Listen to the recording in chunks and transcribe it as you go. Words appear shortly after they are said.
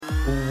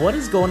What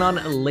is going on,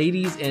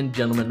 ladies and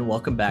gentlemen?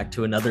 Welcome back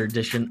to another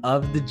edition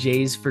of the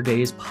Jays for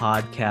Days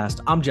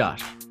podcast. I'm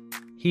Josh.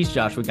 He's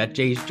Josh. We got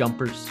Jays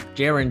Jumpers,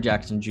 Jaren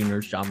Jackson Jr.,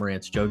 John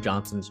Morantz, Joe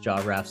Johnson's,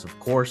 Jaw Raffs, of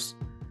course.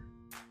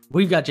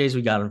 We've got Jays.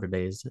 We got him for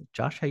days.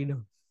 Josh, how you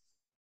doing?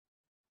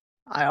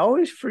 I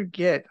always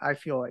forget, I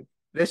feel like,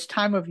 this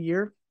time of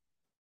year,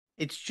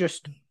 it's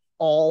just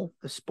all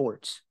the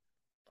sports.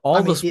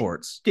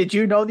 Sports. Did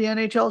you know the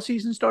NHL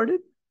season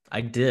started?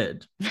 I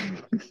did.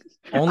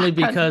 Only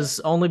because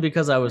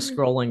I was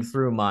scrolling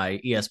through my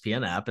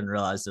ESPN app and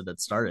realized it had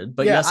started.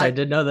 But yes, I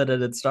did know that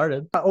it had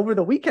started. Over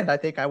the weekend, I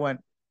think I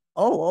went,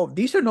 oh,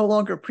 these are no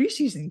longer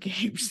preseason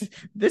games.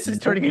 This is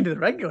turning into the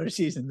regular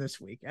season this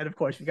week. And of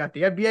course, we got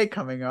the NBA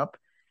coming up,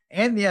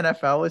 and the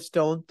NFL is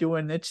still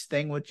doing its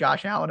thing with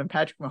Josh Allen and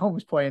Patrick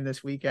Mahomes playing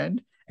this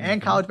weekend.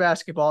 And college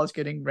basketball is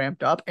getting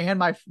ramped up. And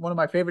one of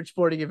my favorite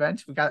sporting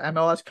events, we got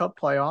MLS Cup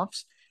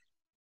playoffs.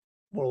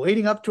 We're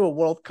leading up to a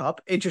World Cup.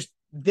 It just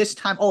this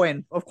time. Oh,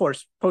 and of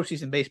course,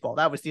 postseason baseball.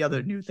 That was the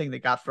other new thing that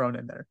got thrown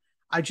in there.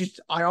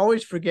 I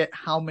always forget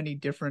how many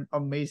different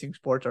amazing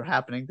sports are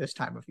happening this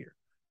time of year.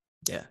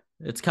 Yeah,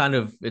 it's kind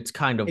of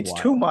wild.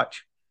 Too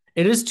much.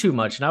 It is too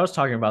much. And I was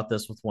talking about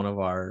this with one of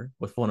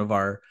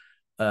our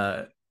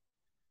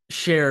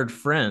shared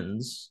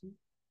friends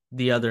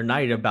the other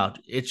night about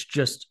it's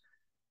just.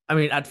 I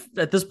mean,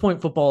 at this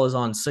point, football is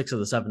on 6 of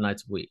the 7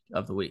 nights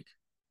of the week.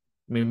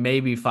 I mean,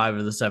 maybe 5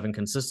 of the 7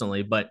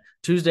 consistently, but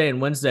Tuesday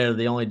and Wednesday are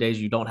the only days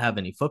you don't have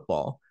any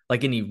football,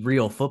 like any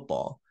real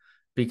football,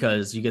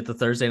 because you get the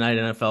Thursday night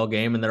NFL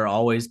game and there are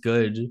always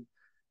good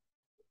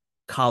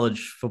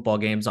college football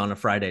games on a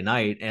Friday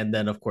night. And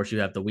then, of course,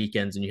 you have the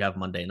weekends and you have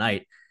Monday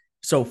night.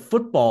 So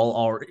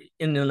football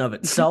in and of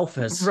itself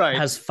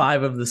has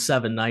 5 of the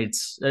 7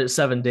 nights,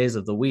 7 days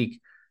of the week.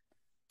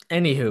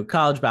 Anywho,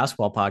 college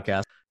basketball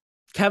podcast.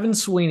 Kevin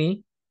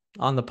Sweeney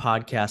on the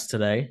podcast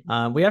today.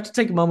 We have to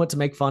take a moment to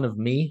make fun of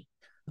me.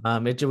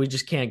 We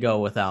just can't go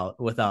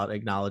without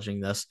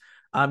acknowledging this.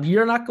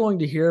 You're not going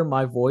to hear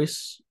my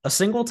voice a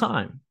single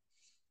time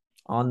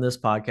on this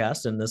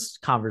podcast in this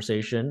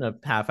conversation, a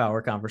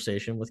half-hour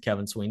conversation with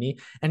Kevin Sweeney.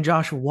 And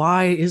Josh,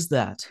 why is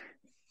that?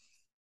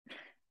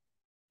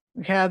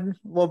 We had a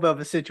little bit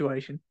of a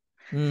situation.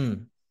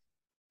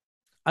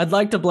 I'd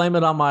like to blame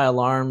it on my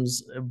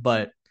alarms,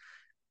 but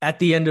at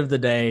the end of the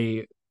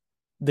day,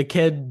 the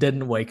kid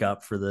didn't wake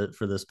up for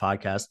this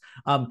podcast.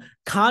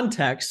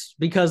 Context,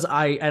 because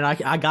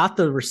I got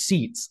the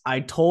receipts. I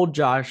told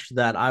Josh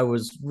that I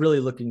was really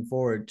looking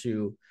forward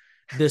to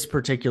this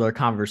particular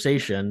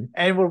conversation.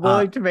 And we're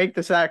willing to make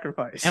the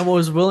sacrifice. And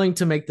was willing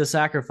to make the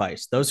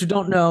sacrifice. Those who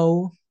don't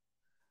know,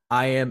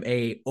 I am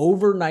a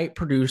overnight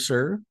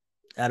producer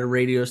at a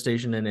radio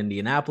station in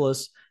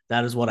Indianapolis.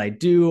 That is what I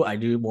do. I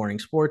do morning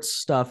sports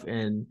stuff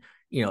and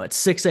at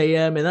 6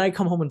 a.m. and then I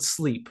come home and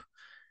sleep.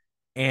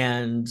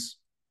 And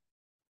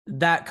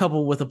that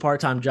coupled with a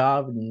part-time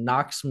job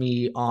knocks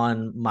me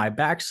on my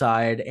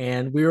backside,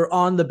 and we were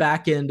on the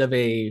back end of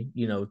a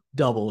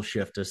double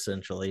shift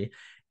essentially,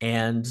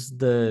 and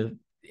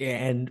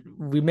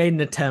we made an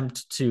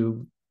attempt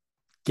to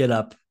get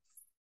up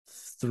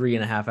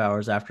 3.5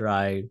 hours after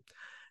I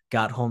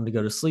got home to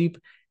go to sleep,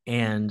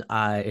 and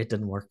it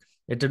didn't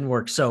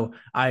work. So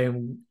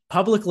I'm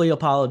publicly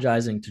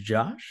apologizing to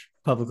Josh,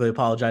 publicly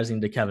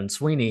apologizing to Kevin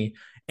Sweeney,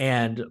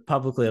 and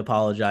publicly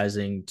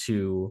apologizing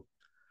to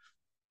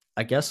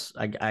I guess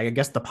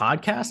the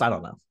podcast. I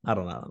don't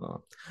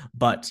know.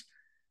 But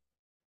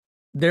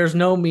there's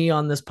no me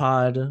on this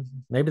pod.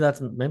 Maybe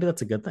that's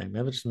a good thing.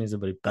 Maybe it just means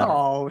it'll be better.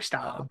 Oh,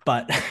 stop.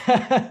 But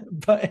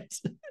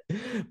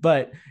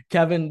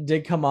Kevin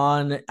did come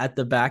on at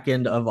the back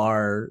end of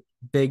our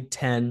Big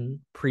Ten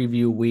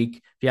preview week.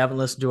 If you haven't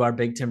listened to our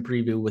Big Ten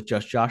preview with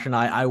just Josh and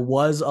I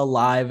was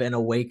alive and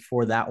awake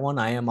for that one.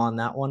 I am on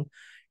that one.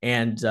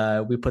 And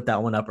we put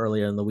that one up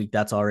earlier in the week.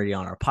 That's already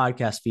on our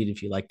podcast feed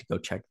if you'd like to go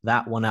check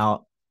that one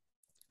out.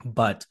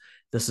 But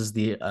this is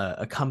the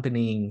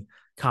accompanying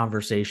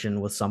conversation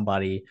with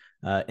somebody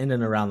in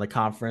and around the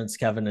conference.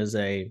 Kevin is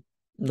a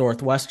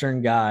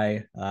Northwestern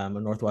guy, a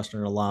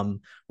Northwestern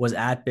alum, was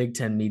at Big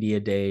Ten Media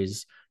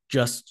Days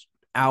just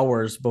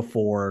hours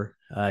before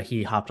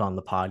he hopped on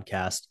the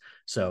podcast.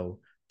 So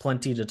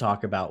plenty to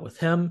talk about with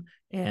him.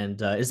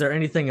 And is there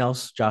anything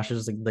else, Josh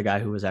is the guy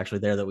who was actually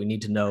there, that we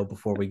need to know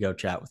before we go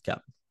chat with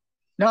Kevin?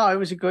 No, it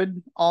was a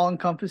good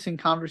all-encompassing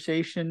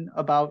conversation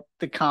about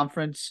the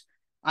conference.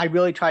 I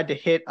really tried to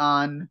hit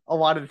on a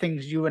lot of the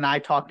things you and I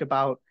talked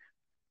about.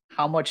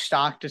 How much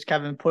stock does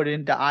Kevin put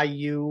into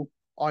IU?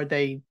 Are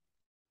they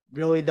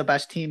really the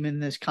best team in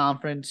this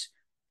conference?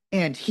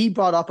 And he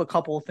brought up a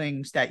couple of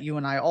things that you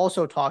and I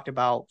also talked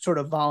about sort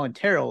of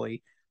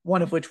voluntarily,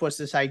 one of which was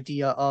this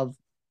idea of,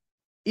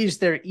 is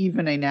there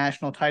even a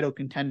national title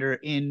contender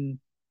in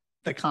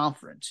the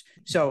conference?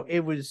 So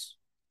it was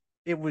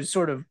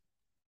sort of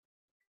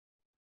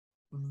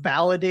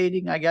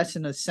validating, I guess,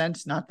 in a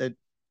sense, not that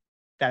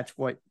that's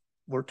what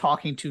we're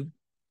talking to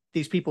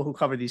these people who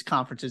cover these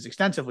conferences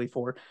extensively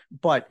for,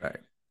 but right.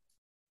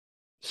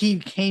 he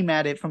came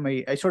at it from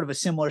a sort of a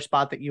similar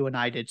spot that you and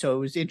I did. So it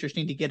was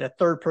interesting to get a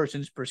third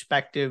person's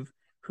perspective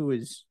who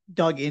is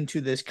dug into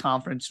this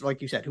conference,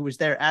 like you said, who was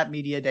there at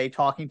media day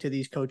talking to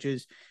these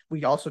coaches.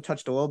 We also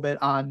touched a little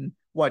bit on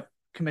what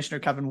Commissioner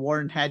Kevin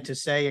Warren had to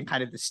say and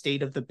kind of the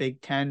state of the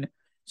Big Ten.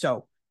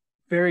 So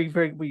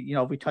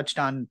we touched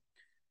on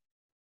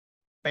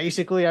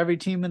basically every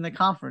team in the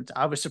conference.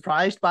 I was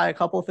surprised by a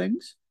couple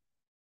things.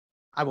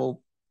 I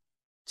will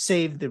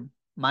save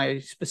my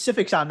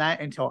specifics on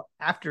that until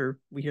after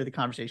we hear the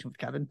conversation with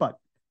Kevin, but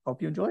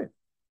hope you enjoy it.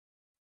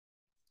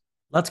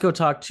 Let's go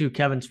talk to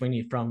Kevin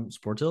Sweeney from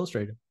Sports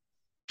Illustrated.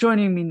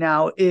 Joining me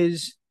now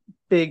is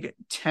Big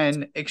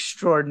Ten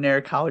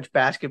extraordinaire, college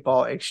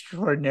basketball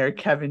extraordinaire,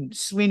 Kevin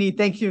Sweeney.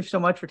 Thank you so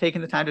much for taking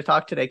the time to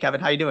talk today,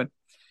 Kevin. How you doing?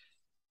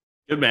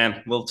 Good, man.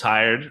 A little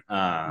tired.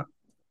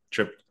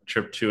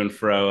 Trip to and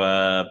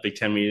fro Big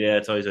Ten media.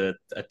 It's always a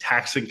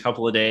taxing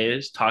couple of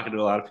days talking to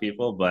a lot of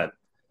people, but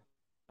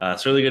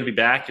it's really good to be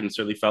back, and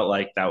certainly felt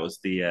like that was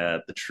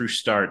the true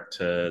start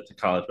to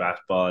college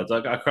basketball. It's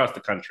like across the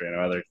country. I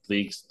know other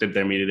leagues did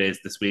their media days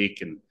this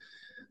week, and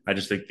I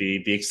just think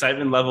the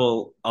excitement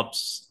level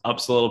ups a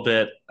little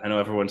bit. I know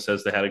everyone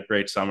says they had a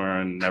great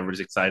summer and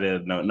everybody's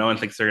excited. No one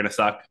thinks they're going to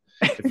suck.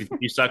 If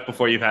you suck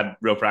before you've had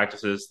real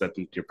practices, then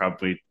you're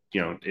probably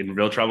in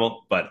real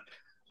trouble. But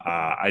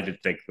I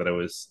did think that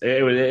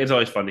it's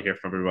always fun to hear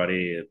from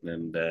everybody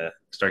and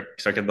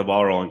start getting the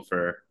ball rolling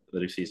for the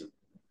new season.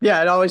 Yeah,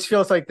 it always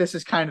feels like this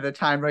is kind of the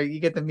time, right? You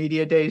get the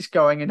media days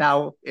going, and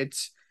now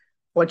it's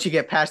once you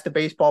get past the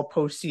baseball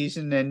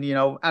postseason and,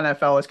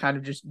 NFL is kind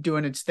of just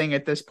doing its thing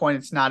at this point.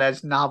 It's not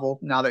as novel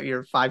now that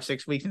you're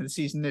 5-6 weeks into the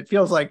season. It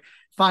feels like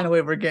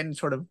finally we're getting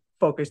sort of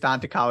focused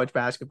onto college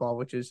basketball,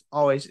 which is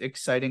always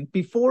exciting.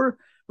 Before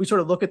we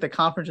sort of look at the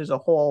conference as a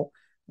whole,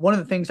 one of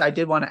the things I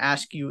did want to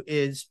ask you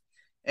is,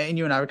 and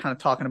you and I were kind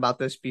of talking about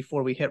this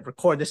before we hit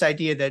record, this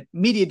idea that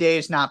media day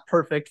is not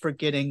perfect for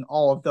getting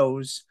all of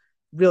those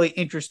really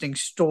interesting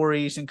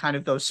stories and kind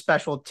of those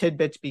special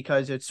tidbits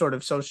because it's sort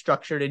of so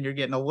structured and you're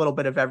getting a little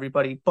bit of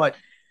everybody. But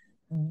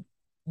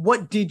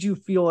what did you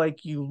feel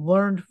like you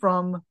learned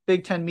from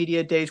Big Ten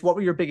media days? What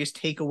were your biggest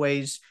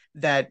takeaways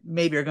that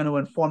maybe are going to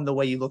inform the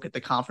way you look at the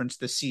conference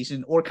this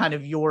season, or kind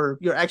of your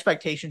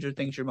expectations or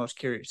things you're most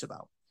curious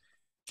about?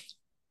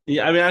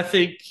 Yeah, I mean, I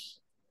think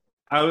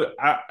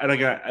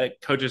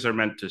coaches are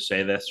meant to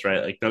say this,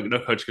 right? Like no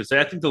coach could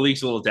say, I think the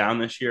league's a little down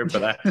this year,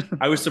 but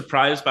I was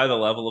surprised by the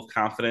level of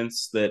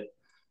confidence that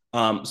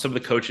some of the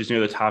coaches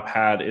near the top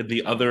had in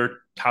the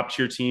other top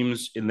tier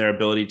teams in their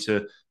ability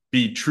to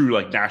be true,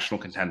 like national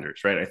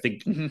contenders, right? I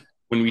think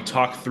when we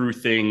talk through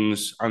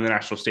things on the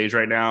national stage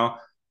right now,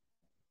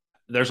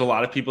 there's a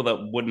lot of people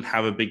that wouldn't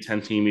have a Big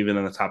Ten team even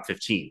in the top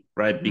 15,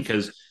 right?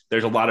 Because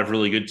there's a lot of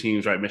really good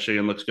teams, right?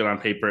 Michigan looks good on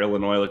paper.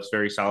 Illinois looks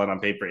very solid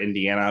on paper.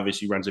 Indiana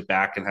obviously runs it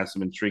back and has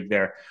some intrigue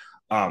there.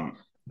 But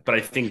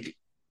I think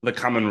the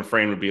common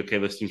refrain would be, okay,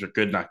 those teams are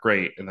good, not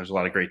great. And there's a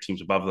lot of great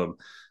teams above them.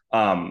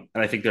 And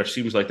I think there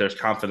seems like there's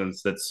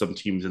confidence that some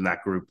teams in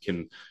that group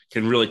can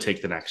really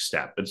take the next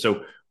step. And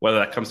so whether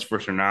that comes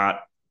first or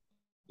not,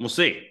 we'll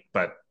see.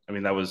 But I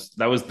mean, that was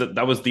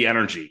the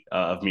energy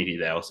of media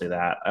day. I'll say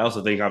that. I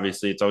also think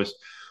obviously it's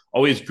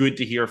always good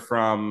to hear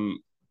from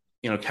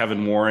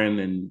Kevin Warren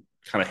and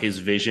kind of his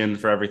vision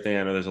for everything.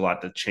 I know there's a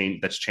lot that's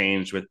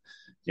changed with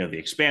the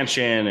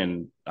expansion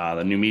and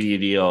the new media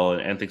deal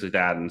and things like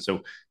that. And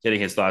so getting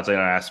his thoughts, I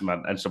asked him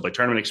about NCAA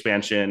tournament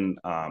expansion,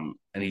 and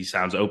he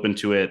sounds open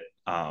to it,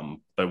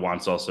 but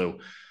also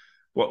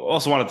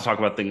wanted to talk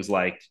about things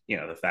like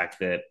the fact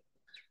that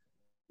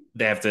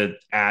they have to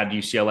add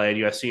UCLA and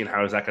USC, and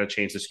how is that going to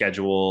change the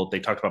schedule? They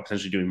talked about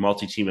potentially doing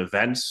multi-team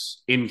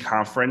events in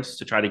conference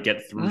to try to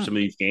get through some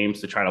of these games,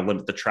 to try to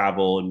limit the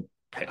travel and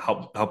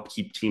help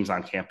keep teams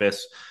on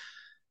campus.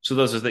 So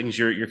those are things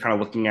you're kind of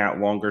looking at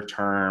longer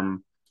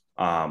term.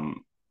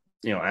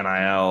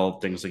 NIL,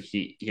 things like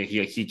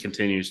he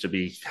continues to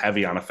be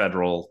heavy on a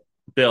federal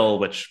bill,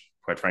 which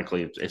quite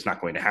frankly, it's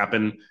not going to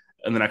happen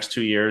in the next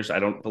 2 years, I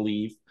don't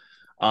believe.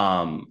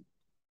 And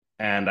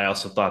I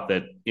also thought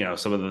that,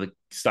 some of the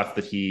stuff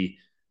that he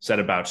said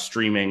about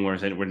streaming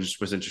was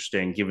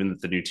interesting, given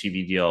that the new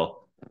TV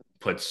deal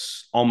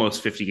puts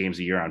almost 50 games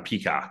a year on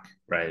Peacock,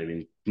 right? I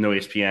mean, no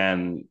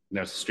ESPN,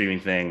 no streaming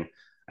thing.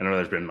 I know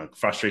there's been like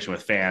frustration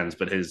with fans,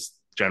 but his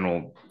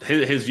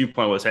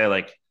viewpoint was, hey,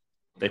 like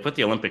they put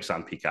the Olympics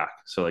on Peacock.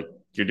 So like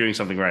you're doing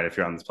something right if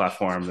you're on this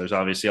platform. There's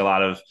obviously a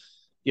lot of,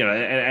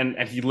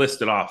 and he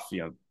listed off,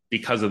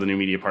 because of the new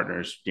media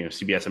partners,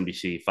 CBS,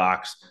 NBC,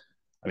 Fox.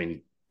 I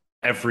mean,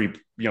 every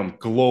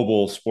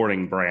global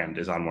sporting brand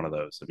is on one of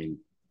those. I mean,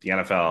 the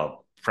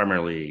NFL,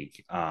 Premier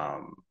League,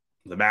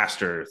 the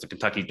Masters, the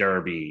Kentucky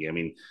Derby. I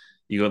mean,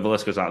 the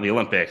list goes on. The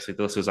Olympics, like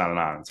the list goes on and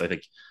on. So I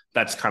think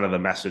that's kind of the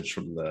message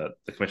from the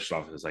commissioner's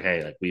office, is like,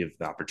 hey, like we have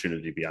the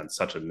opportunity to be on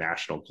such a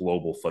national,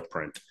 global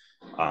footprint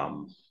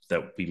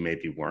that we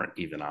maybe weren't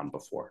even on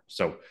before.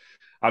 So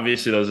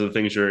obviously those are the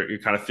things you're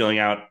kind of feeling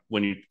out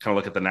when you kind of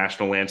look at the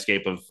national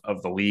landscape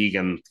of the league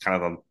and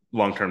kind of the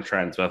long-term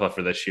trends. But I thought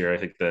for this year, I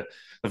think the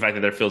fact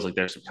that there feels like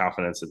there's some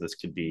confidence that this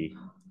could be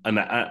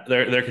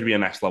there could be a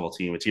next level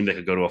team, a team that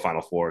could go to a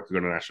Final Four, could go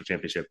to a national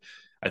championship,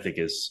 I think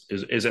is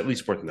at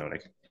least worth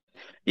noting.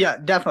 Yeah,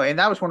 definitely. And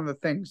that was one of the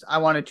things I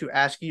wanted to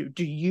ask you.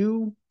 Do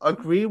you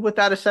agree with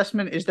that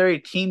assessment? Is there a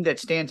team that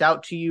stands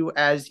out to you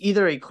as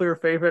either a clear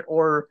favorite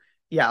or,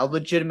 a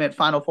legitimate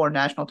Final Four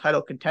national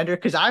title contender?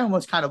 Because I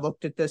almost kind of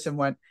looked at this and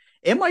went,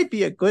 it might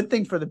be a good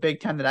thing for the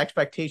Big Ten that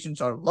expectations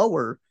are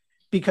lower,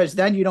 because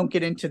then you don't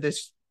get into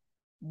this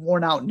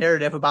worn out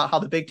narrative about how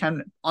the Big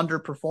Ten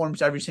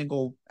underperforms every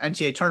single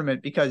NCAA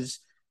tournament because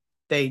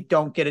they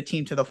don't get a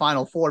team to the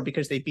Final Four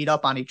because they beat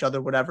up on each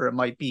other, whatever it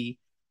might be.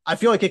 I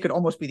feel like it could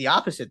almost be the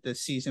opposite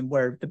this season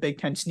where the Big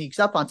Ten sneaks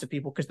up on some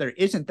people because there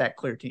isn't that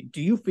clear team.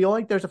 Do you feel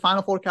like there's a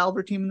Final Four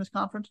caliber team in this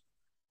conference?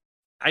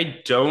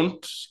 I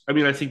don't. I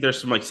mean, I think there's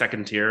some like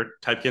second tier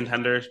type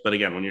contenders, but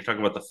again, when you're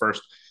talking about the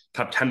first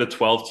top 10 to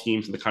 12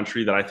 teams in the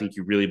country that I think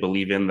you really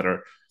believe in that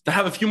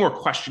have a few more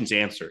questions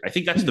answered, I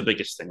think that's the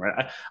biggest thing,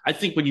 right? I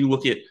think when you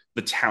look at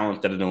the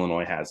talent that an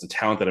Illinois has, the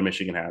talent that a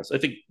Michigan has, I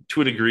think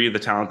to a degree the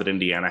talent that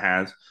Indiana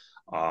has,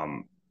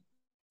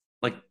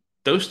 like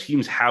those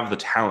teams have the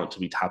talent to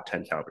be top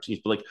 10 caliber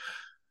teams. But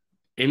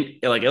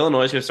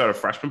Illinois is going to start a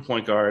freshman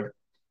point guard.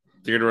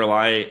 They're going to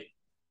rely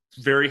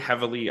very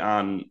heavily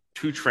on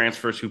two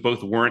transfers who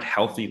both weren't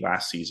healthy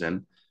last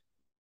season.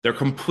 They're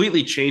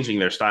completely changing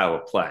their style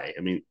of play.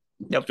 I mean,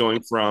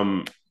 going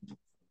from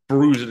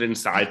bruise it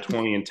inside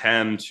 20 and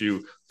 10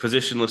 to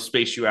positionless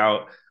space you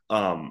out.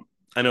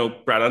 I know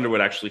Brad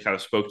Underwood actually kind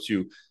of spoke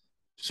to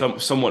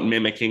somewhat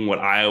mimicking what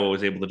Iowa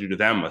was able to do to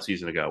them a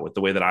season ago with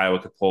the way that Iowa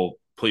could pull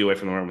you away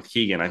from the rim with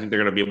Keegan. I think they're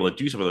going to be able to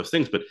do some of those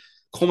things, but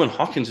Coleman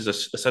Hawkins is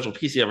a central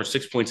piece. He averaged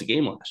 6 points a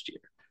game last year,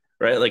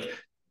 right?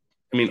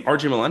 I mean,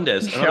 RJ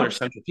Melendez, another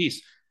central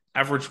piece,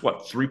 averaged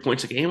 3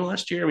 points a game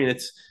last year. I mean,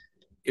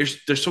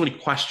 there's so many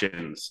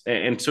questions.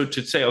 And so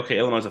to say, okay,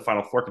 Illinois is a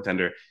Final Four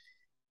contender,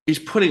 he's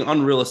putting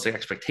unrealistic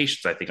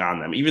expectations, I think, on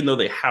them, even though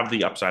they have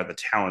the upside, the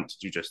talent to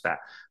do just that.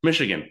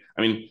 Michigan,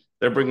 I mean,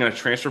 they're bringing a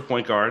transfer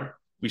point guard.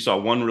 We saw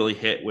one really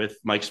hit with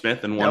Mike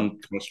Smith and one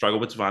kind of struggle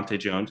with Devontae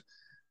Jones.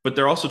 But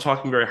they're also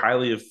talking very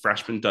highly of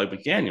freshman Doug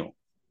McDaniel.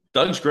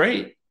 Doug's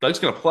great. Doug's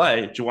going to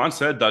play. Juwan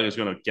said Doug is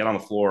going to get on the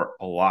floor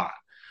a lot.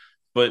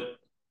 But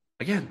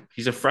again,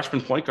 he's a freshman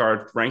point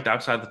guard ranked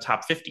outside the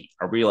top 50.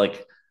 Are we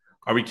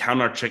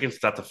counting our chickens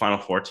that the Final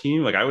Four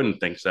team? I wouldn't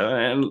think so.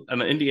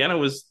 And Indiana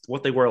was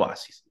what they were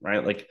last season,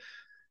 right?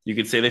 You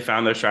could say they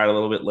found their stride a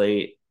little bit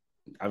late.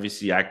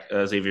 Obviously,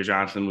 Xavier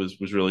Johnson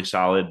was really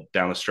solid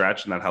down the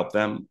stretch, and that helped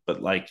them.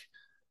 But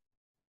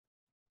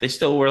they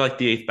still were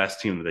the 8th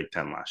best team in the Big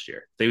Ten last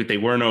year. They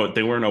were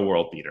no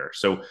world beater.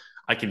 So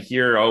I could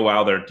hear, oh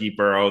wow, they're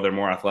deeper, oh they're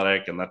more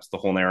athletic, and that's the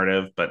whole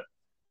narrative. But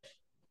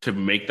to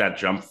make that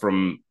jump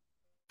from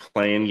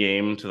playing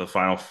game to the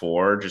Final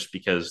Four just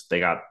because they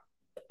got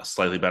a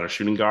slightly better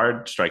shooting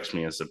guard strikes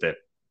me as a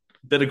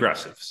bit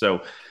aggressive.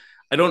 So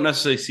I don't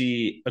necessarily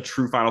see a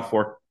true Final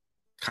Four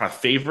kind of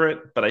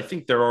favorite, but I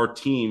think there are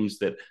teams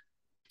that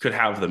could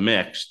have the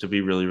mix to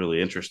be really,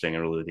 really interesting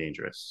and really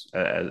dangerous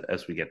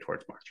as we get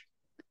towards March.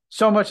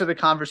 So much of the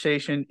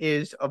conversation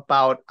is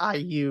about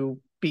IU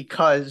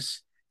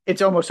because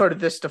it's almost sort of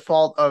this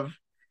default of,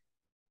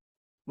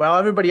 well,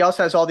 everybody else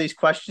has all these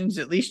questions.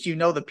 At least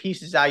the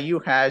pieces IU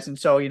has. And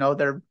so,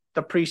 they're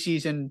the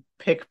preseason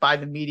pick by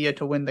the media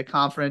to win the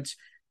conference.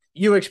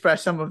 You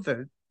express some of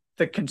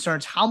the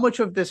concerns. How much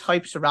of this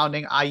hype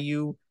surrounding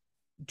IU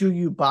do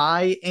you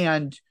buy?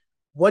 And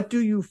what do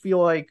you feel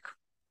like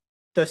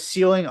the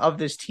ceiling of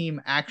this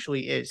team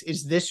actually is?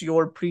 Is this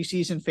your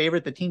preseason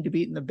favorite, the team to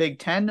beat in the Big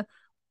Ten?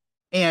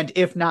 And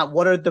if not,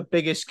 what are the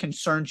biggest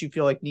concerns you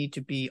feel like need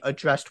to be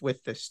addressed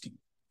with this team?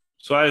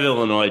 So I have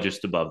Illinois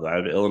just above that. I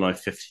have Illinois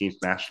 15th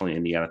nationally,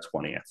 Indiana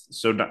 20th.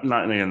 So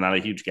not a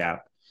huge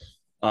gap.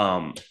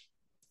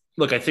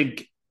 Look, I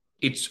think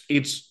it's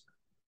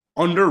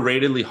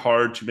underratedly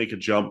hard to make a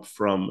jump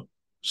from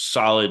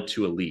solid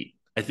to elite.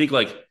 I think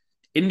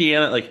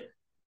Indiana,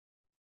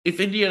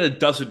 if Indiana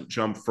doesn't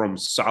jump from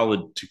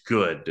solid to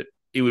good,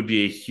 it would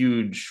be a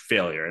huge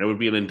failure, and it would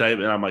be an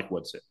indictment on Mike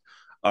Woodson.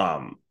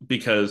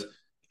 Because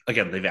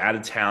again, they've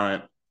added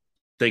talent.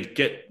 They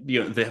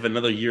have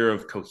another year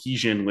of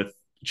cohesion with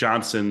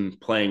Johnson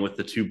playing with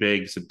the two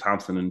bigs and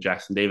Thompson and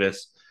Jackson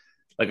Davis.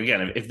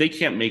 Again, if they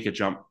can't make a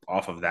jump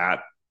off of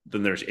that,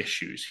 then there's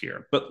issues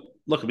here. But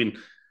look, I mean,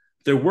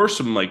 there were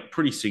some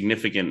pretty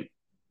significant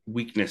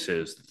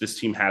weaknesses that this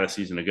team had a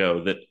season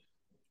ago that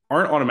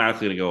aren't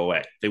automatically going to go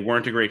away. They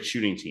weren't a great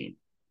shooting team.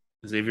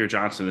 Xavier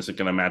Johnson isn't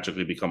going to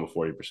magically become a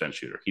 40%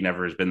 shooter. He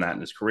never has been that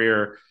in his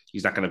career.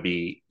 He's not going to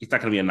be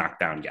a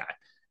knockdown guy.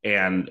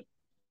 And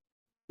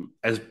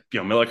as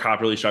Miller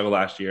Kopp really struggled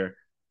last year,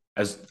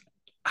 as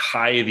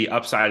high the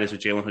upside is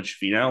with Jalen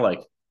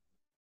Hood-Schifino,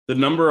 the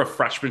number of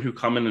freshmen who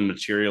come in and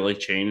materially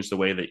change the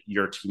way that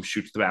your team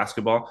shoots the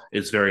basketball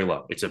is very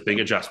low. It's a big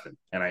adjustment.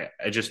 And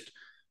I just,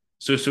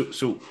 so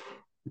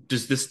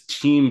does this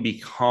team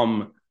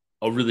become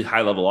a really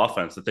high level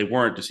offense that they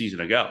weren't a season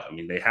ago. I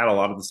mean, they had a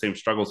lot of the same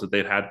struggles that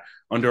they'd had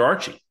under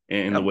Archie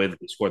in the way that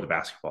they scored the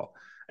basketball.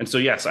 And so,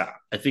 yes,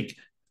 I think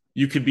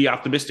you could be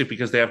optimistic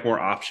because they have more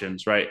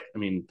options, right? I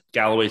mean,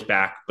 Galloway's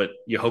back, but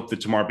you hope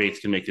that Tamar Bates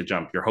can make the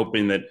jump. You're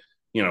hoping that,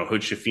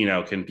 Hood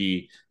Schifino can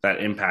be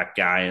that impact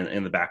guy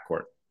in the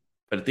backcourt.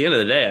 But at the end of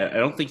the day, I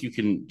don't think you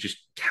can just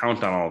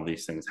count on all of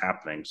these things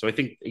happening. So I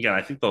think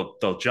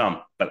they'll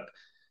jump. But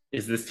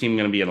is this team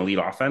going to be an elite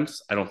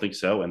offense? I don't think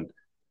so. And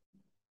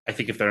I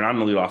think if they're not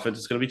an elite offense,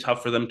 it's going to be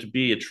tough for them to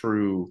be a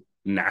true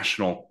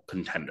national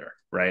contender,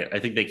 right? I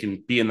think they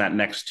can be in that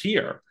next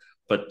tier,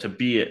 but to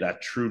be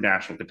that true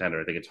national contender,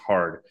 I think it's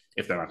hard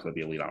if they're not going to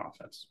be elite on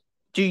offense.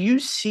 Do you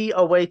see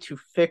a way to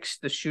fix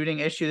the shooting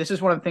issue? This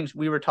is one of the things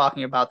we were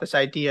talking about, this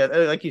idea,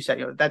 like you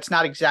said, that's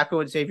not exactly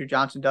what Xavier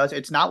Johnson does.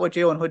 It's not what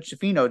Jalen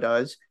Hood-Schifino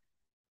does.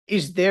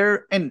 Is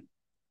there, and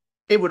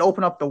it would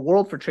open up the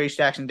world for Trayce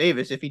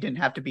Jackson-Davis if he didn't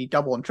have to be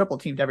double and triple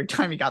teamed every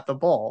time he got the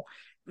ball.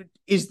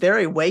 Is there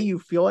a way you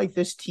feel like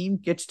this team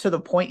gets to the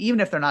point,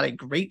 even if they're not a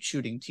great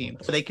shooting team,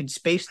 so they can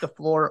space the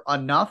floor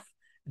enough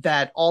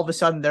that all of a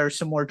sudden there's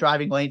some more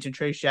driving lanes and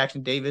Trayce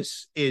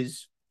Jackson-Davis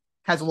has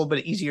a little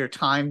bit easier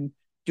time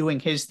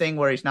doing his thing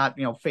where he's not,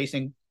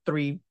 facing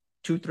three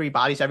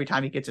bodies every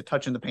time he gets a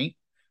touch in the paint?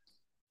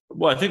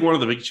 Well, I think one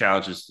of the big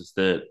challenges is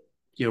that,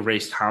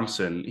 Race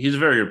Thompson, he's a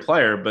very good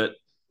player, but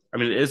I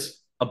mean, it is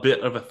a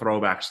bit of a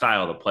throwback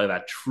style to play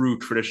that true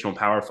traditional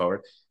power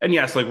forward. And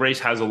yes, like Race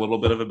has a little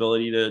bit of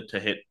ability to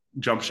hit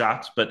jump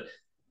shots, but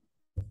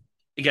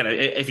again,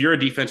 if you're a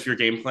defense, you're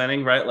game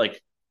planning, right?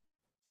 Like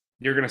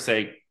you're going to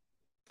say,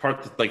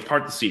 part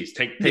the seas,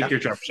 take your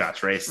jump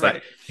shots, Race. Like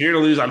if you're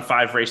going to lose on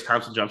 5 Race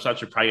Thompson jump shots,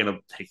 you're probably going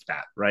to take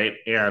that, right?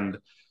 And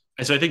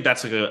so I think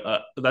that's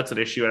that's an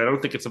issue, and I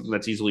don't think it's something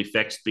that's easily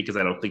fixed because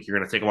I don't think you're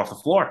going to take him off the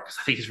floor because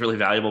I think he's a really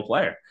valuable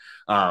player.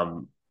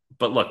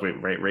 But look,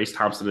 Race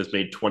Thompson has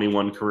made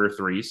 21 career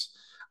threes.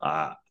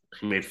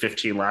 He made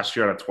 15 last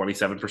year on a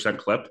 27%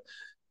 clip.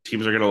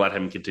 Teams are going to let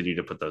him continue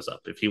to put those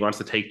up. If he wants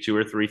to take 2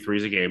 or 3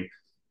 threes a game,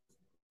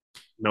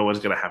 no one's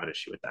going to have an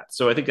issue with that.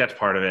 So I think that's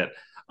part of it.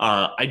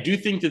 I do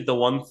think that the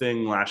one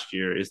thing last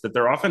year is that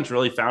their offense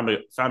really found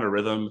a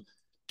rhythm,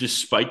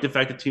 despite the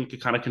fact that team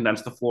could kind of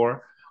condense the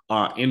floor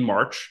in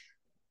March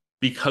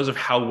because of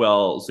how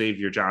well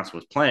Xavier Johnson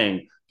was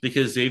playing.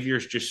 Because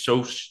Xavier's just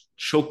so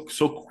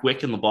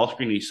quick in the ball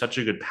screen. He's such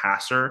a good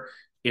passer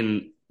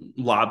in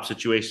lob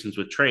situations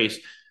with Trayce.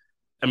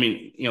 I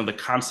mean, the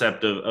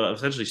concept of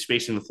essentially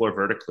spacing the floor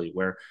vertically,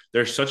 where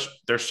there's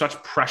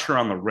such pressure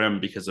on the rim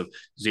because of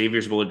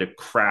Xavier's ability to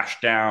crash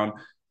down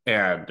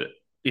and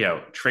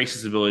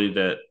Trayce's ability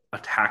to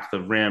attack the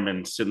rim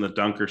and sit in the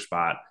dunker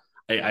spot.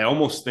 I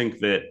almost think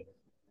that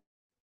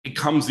it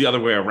comes the other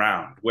way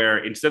around, where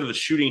instead of the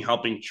shooting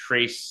helping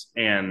Trayce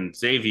and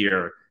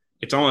Xavier,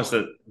 it's almost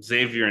that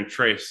Xavier and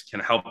Trayce can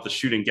help the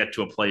shooting get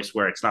to a place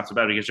where it's not so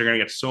bad because you're going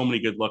to get so many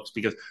good looks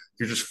because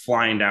you're just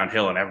flying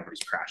downhill and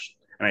everybody's crashing.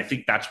 And I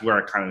think that's where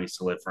it kind of needs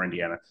to live for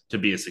Indiana to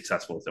be as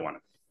successful as they want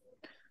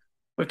to.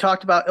 We've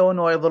talked about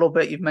Illinois a little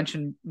bit. You've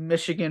mentioned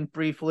Michigan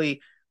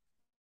briefly.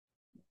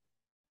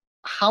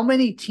 How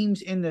many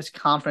teams in this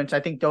conference, I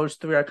think those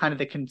 3 are kind of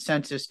the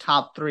consensus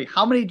top 3.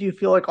 How many do you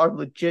feel like are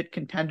legit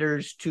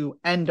contenders to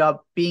end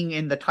up being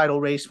in the title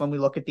race when we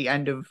look at the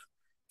end of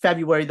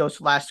February,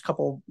 those last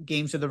couple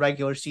games of the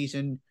regular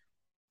season,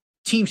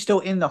 teams still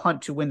in the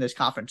hunt to win this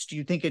conference? Do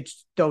you think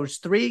it's those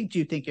 3? Do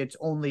you think it's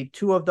only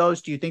 2 of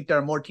those? Do you think there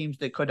are more teams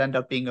that could end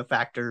up being a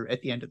factor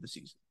at the end of the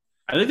season?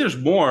 I think there's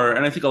more,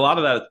 and I think a lot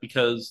of that is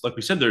because, like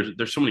we said,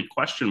 there's so many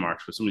question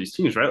marks with some of these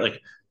teams, right?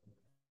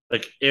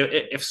 Like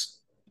if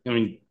I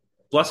mean,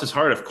 bless his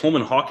heart, if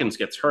Coleman Hawkins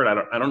gets hurt,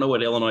 I don't know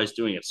what Illinois is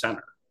doing at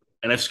center.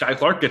 And if Sky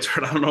Clark gets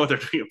hurt, I don't know what they're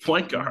doing at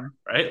point guard,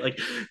 right? Like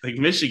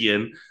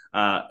Michigan,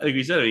 like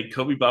we said, I mean,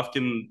 Kobe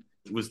Buffkin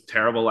was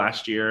terrible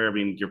last year. I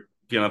mean, you're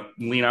going to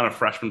lean on a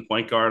freshman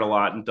point guard a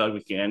lot and Doug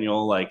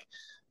McDaniel. Like,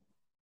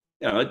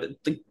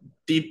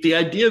 the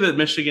idea that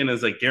Michigan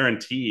is like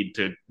guaranteed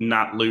to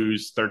not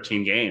lose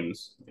 13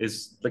 games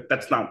is like,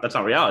 that's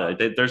not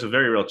reality. There's a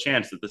very real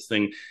chance that this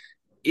thing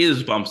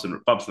is bumps in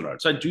the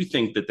road. So I do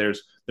think that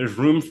there's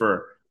room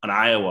for an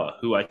Iowa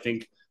who I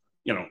think,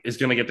 is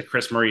going to get the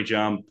Chris Murray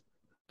jump.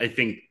 I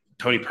think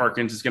Tony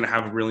Perkins is going to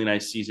have a really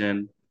nice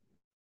season.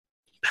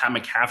 Pat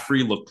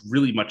McCaffrey looked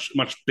really much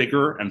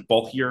bigger and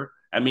bulkier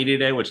at Media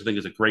Day, which I think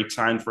is a great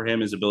sign for him,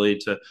 his ability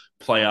to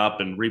play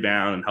up and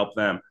rebound and help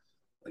them.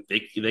 Like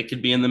they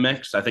could be in the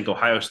mix. I think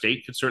Ohio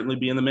State could certainly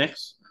be in the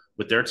mix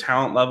with their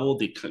talent level,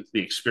 the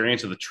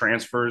experience of the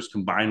transfers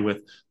combined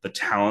with the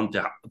talent,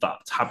 the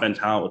top end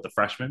talent with the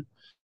freshmen.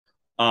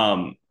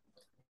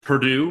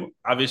 Purdue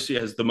obviously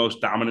has the most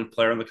dominant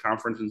player in the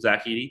conference in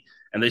Zach Edey,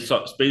 and they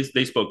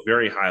spoke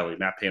very highly.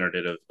 Matt Painter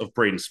did of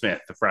Braden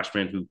Smith, the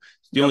freshman, who's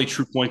the only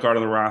true point guard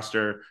on the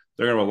roster.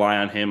 They're going to rely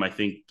on him, I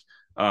think,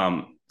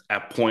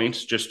 at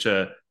points just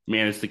to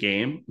manage the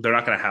game. They're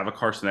not going to have a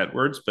Carson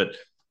Edwards, but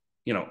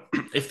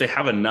if they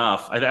have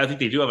enough, I think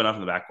they do have enough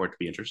in the backcourt to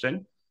be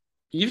interesting.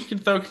 You can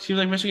throw teams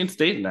like Michigan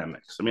State in that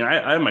mix. I mean,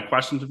 I have my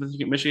questions with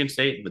Michigan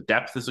State. The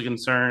depth is a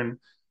concern.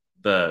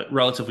 the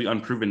relatively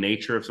unproven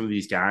nature of some of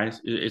these guys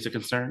is a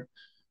concern.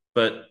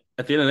 But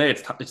at the end of the day,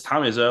 it's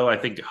Tom Izzo. I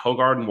think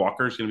Hogard and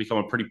Walker is going to become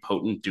a pretty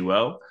potent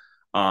duo.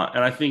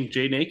 And I think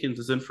Jaden Akins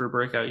is in for a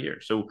breakout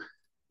year. So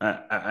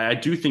I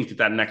do think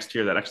that next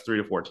year, that next 3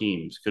 to 4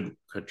 teams could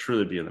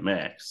truly be in the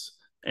mix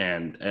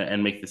and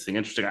make this thing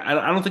interesting. I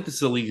don't think this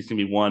is a league that's going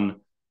to be won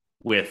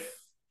with,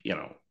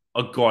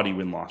 a gaudy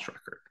win-loss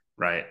record,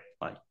 right?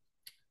 Like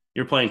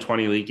you're playing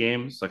 20 league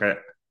games. Like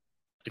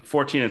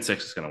 14-6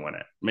 is going to win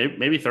it.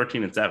 Maybe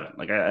 13-7.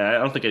 Like I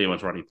don't think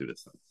anyone's running through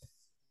this thing.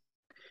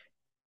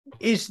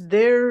 Is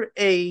there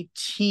a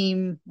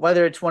team,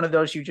 whether it's one of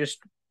those you just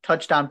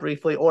touched on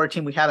briefly or a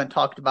team we haven't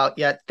talked about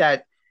yet,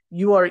 that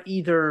you are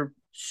either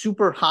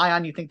super high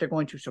on, you think they're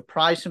going to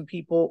surprise some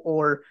people,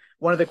 or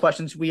one of the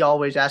questions we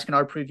always ask in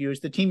our preview is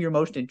the team you're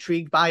most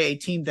intrigued by, a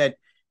team that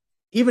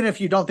even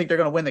if you don't think they're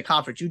going to win the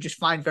conference, you just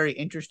find very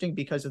interesting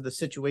because of the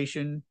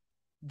situation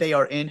they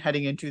are in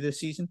heading into this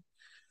season?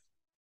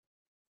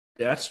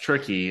 Yeah, that's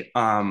tricky.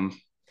 I'm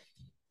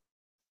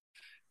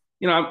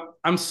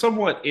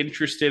somewhat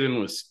interested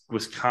in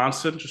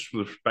Wisconsin, just from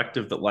the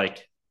perspective that,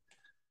 like,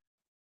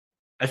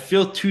 I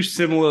feel too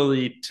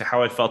similarly to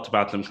how I felt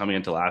about them coming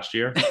into last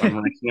year. I'm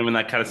ranking them in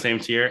that kind of same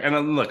tier. And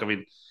then, look, I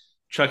mean,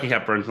 Chucky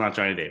Hepburn's not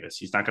Johnny Davis.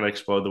 He's not going to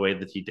explode the way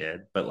that he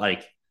did. But,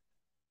 like,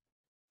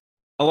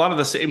 a lot of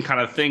the same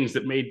kind of things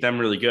that made them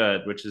really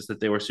good, which is that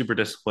they were super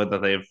disciplined,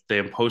 that they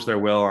imposed their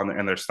will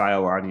and their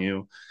style on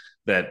you,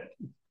 that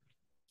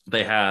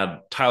they had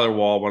Tyler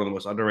Wall, one of the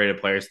most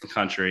underrated players in the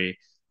country.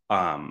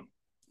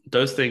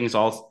 Those things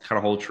all kind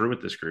of hold true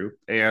with this group.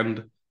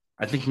 And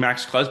I think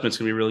Max Klesmit's going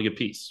to be a really good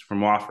piece from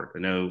Wofford. I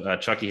know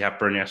Chucky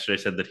Hepburn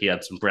yesterday said that he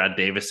had some Brad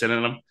Davison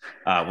in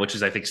him, which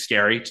is, I think,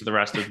 scary to the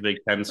rest of the Big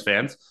Ten's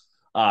fans.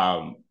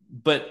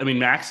 But, I mean,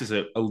 Max is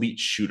an elite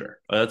shooter.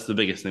 That's the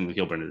biggest thing that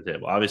he'll bring to the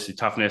table. Obviously,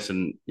 toughness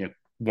and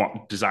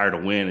desire to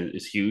win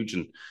is huge,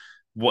 and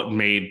what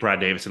made Brad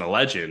Davison a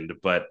legend.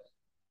 But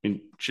I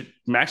mean,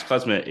 Max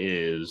Klesmit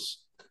is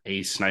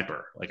a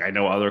sniper. Like, I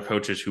know other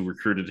coaches who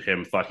recruited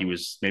him thought he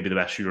was maybe the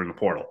best shooter in the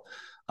portal.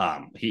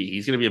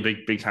 He's going to be a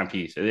big time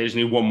piece. They just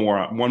need one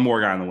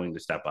more guy on the wing to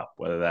step up,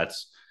 whether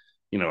that's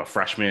a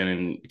freshman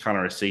and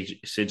Connor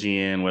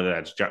Sigian, whether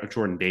that's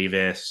Jordan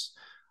Davis,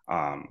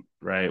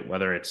 right?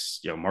 Whether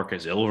it's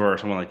Marcus Ilver or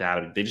someone like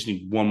that. They just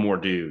need one more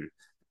dude.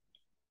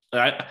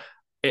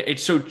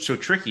 It's so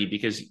tricky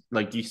because,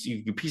 like,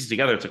 you piece it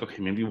together. It's like,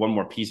 okay, maybe one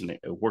more piece and it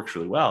works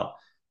really well.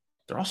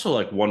 They're also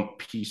like one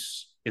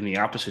piece in the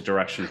opposite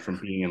direction from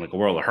being in like a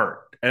world of hurt,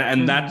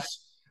 and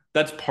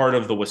that's part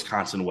of the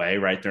Wisconsin way,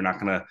 right? They're not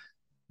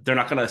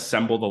gonna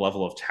assemble the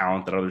level of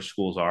talent that other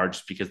schools are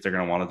just because they're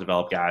gonna want to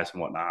develop guys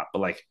and whatnot. But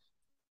like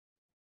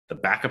the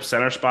backup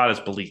center spot is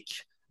bleak.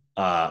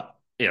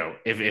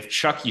 If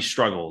Chucky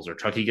struggles or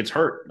Chucky gets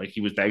hurt, like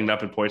he was banged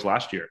up in points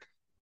last year,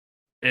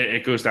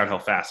 it goes downhill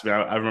fast. I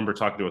mean, I remember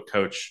talking to a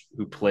coach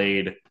who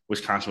played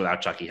Wisconsin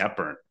without Chucky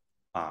Hepburn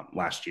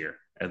last year,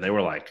 and they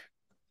were like,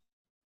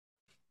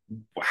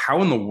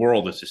 how in the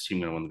world is this team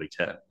going to win the Big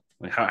Ten?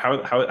 Like how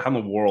in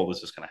the world is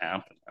this going to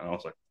happen? And I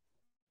was like,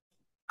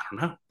 I don't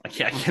know. I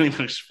can't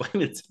even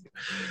explain it to you.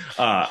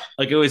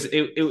 Like it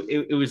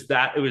was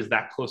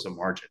that close a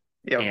margin.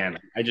 Yep. And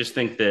I just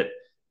think that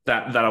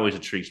always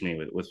intrigues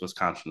me with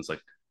Wisconsin. It's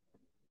like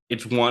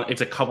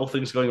it's a couple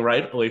things going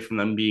right away from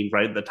them being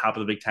right at the top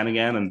of the Big Ten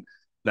again, and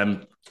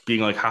them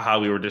being like, haha,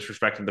 we were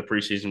disrespected the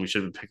preseason. We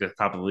should have picked at the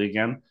top of the league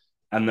again.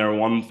 And they're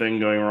one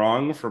thing going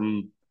wrong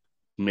from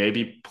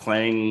maybe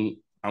playing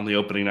on the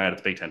opening night of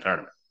the Big Ten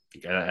tournament.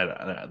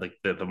 Like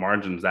the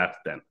margins that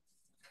thin.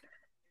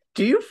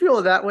 Do you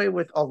feel that way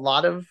with a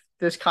lot of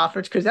this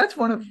conference? Because that's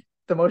one of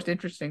the most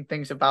interesting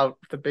things about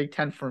the Big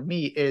Ten for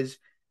me is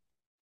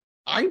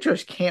I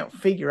just can't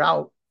figure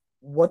out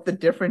what the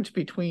difference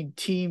between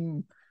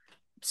team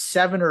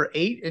 7 or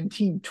 8 and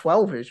team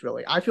 12 is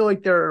really. I feel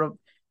like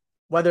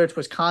whether it's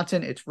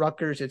Wisconsin, it's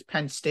Rutgers, it's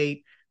Penn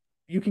State,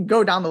 you can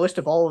go down the list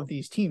of all of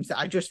these teams that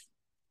I just,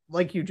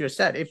 like you just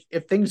said,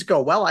 if things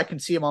go well, I can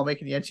see them all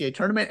making the NCAA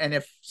tournament. And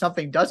if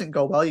something doesn't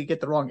go well, you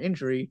get the wrong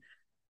injury,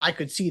 I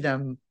could see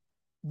them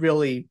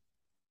really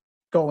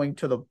going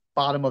to the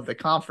bottom of the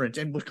conference.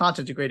 And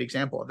Wisconsin's a great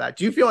example of that.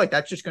 Do you feel like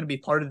that's just going to be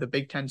part of the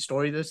Big Ten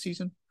story this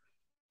season?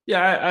 Yeah,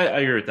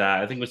 I agree with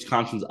that. I think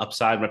Wisconsin's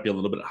upside might be a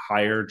little bit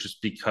higher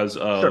just because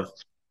of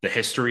the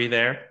history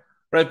there,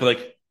 right? But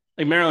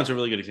like Maryland's a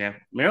really good example.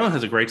 Maryland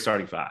has a great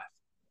starting five,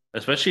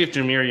 especially if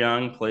Jameer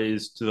Young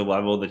plays to the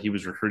level that he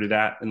was recruited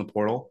at in the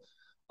portal.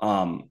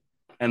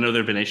 I know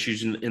there have been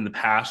issues in the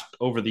past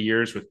over the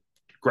years with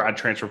grad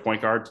transfer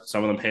point guards.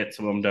 Some of them hit,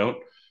 some of them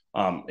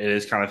don't. It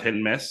is kind of hit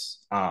and miss.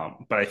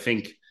 But I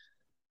think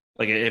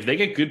like if they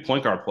get good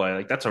point guard play,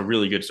 like that's a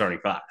really good starting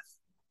five.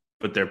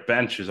 But their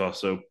bench is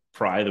also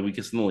probably the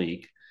weakest in the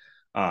league.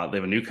 They have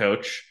a new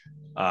coach.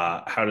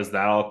 How does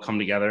that all come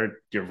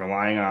together? You're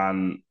relying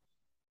on,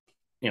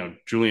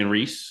 Julian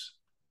Reese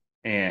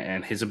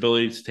and his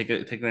ability to take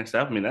the next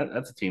step. I mean,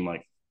 that's a team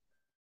like,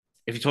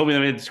 if you told me they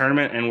made the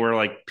tournament and we're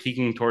like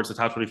peaking towards the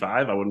top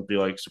 25, I wouldn't be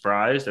like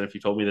surprised. And if you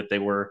told me that they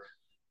were,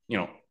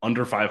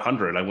 under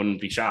 500, I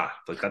wouldn't be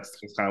shocked. Like that's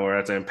kind of where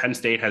it's at. Penn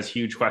State has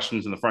huge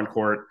questions in the front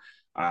court.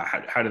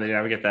 How do they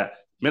navigate that?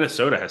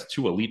 Minnesota has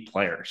two elite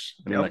players.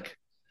 I mean, Yep. like,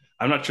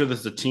 I'm not sure this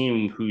is a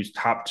team whose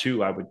top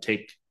two I would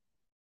take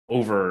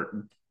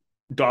over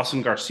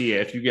Dawson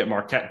Garcia. If you get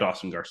Marquette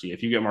Dawson Garcia,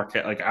 if you get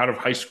Marquette, like out of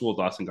high school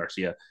Dawson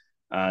Garcia,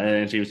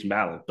 and Jameson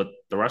Battle, but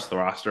the rest of the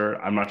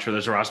roster, I'm not sure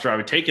there's a roster I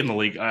would take in the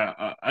league.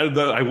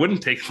 I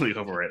wouldn't take the league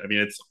over it. I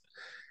mean,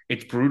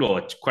 it's brutal.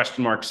 It's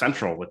question mark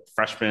central with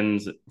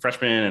freshmen,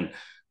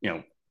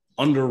 and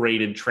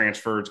underrated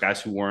transfers, guys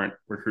who weren't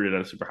recruited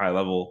at a super high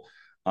level.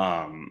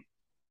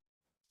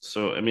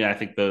 So I mean, I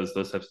think those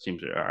types of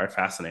teams are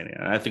fascinating,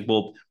 and I think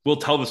we'll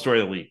tell the story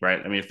of the league,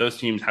 right? I mean, if those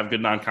teams have good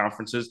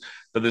non-conferences,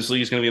 that this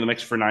league is going to be in the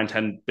mix for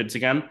 9-10 bids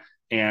again,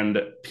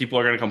 and people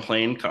are going to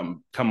complain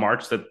come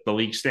March that the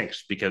league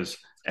stinks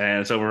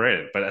and it's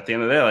overrated. But at the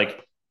end of the day,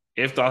 like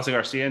if Dawson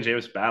Garcia and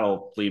James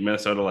Battle lead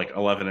Minnesota like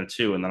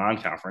 11-2 in the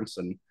non-conference,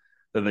 and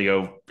then they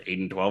go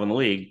 8-12 in the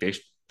league,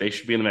 they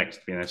should be in the mix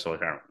to be in the NCAA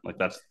tournament. Like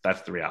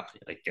that's the reality.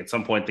 Like at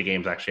some point, the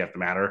games actually have to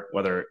matter,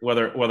 whether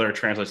it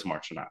translates to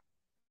March or not.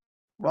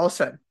 Well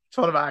said.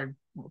 Sort of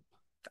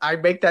I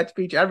make that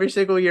speech every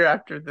single year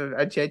after the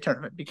NCAA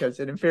tournament because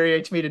it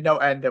infuriates me to no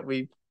end that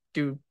we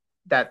do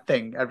that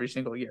thing every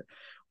single year.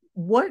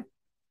 What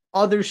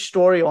other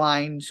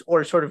storylines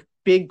or sort of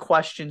big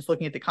questions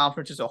looking at the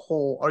conference as a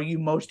whole are you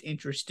most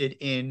interested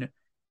in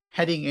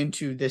heading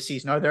into this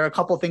season? Are there a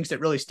couple of things that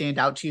really stand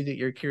out to you that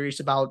you're curious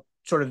about,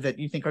 sort of that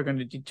you think are going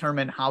to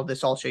determine how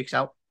this all shakes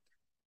out?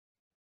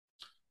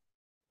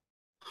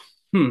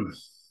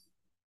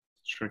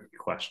 Tricky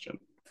question.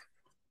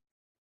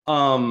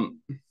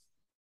 I'm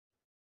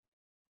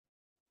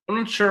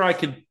not sure I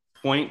could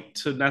point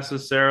to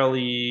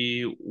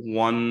necessarily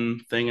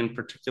one thing in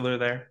particular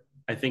there.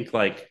 I think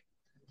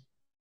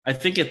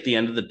at the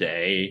end of the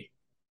day,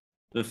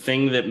 the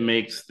thing that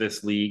makes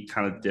this league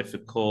kind of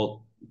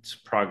difficult to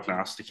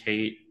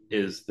prognosticate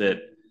is that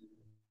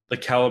the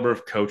caliber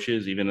of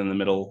coaches, even in the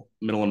middle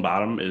and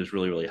bottom, is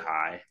really, really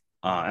high.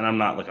 And I'm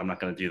not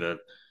going to do the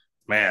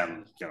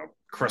man,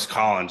 Chris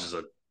Collins is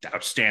an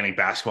outstanding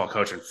basketball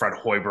coach and Fred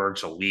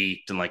Hoiberg's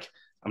elite. And like,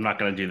 I'm not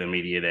going to do the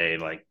media day,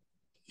 like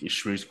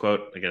schmooze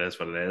quote. Like it is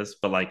what it is.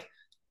 But like,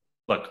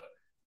 look,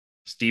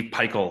 Steve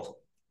Peichel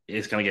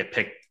is going to get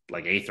picked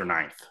like 8th or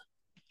 9th.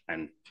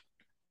 And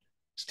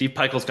Steve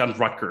Peichel's gotten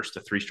Rutgers to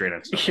 3 straight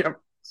NCAA.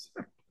 Yep.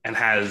 And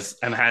has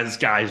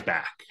guys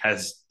back,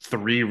 has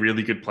 3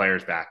 really good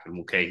players back, and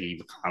Mulcahy,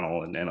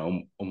 McConnell,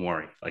 and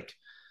Omori. Like,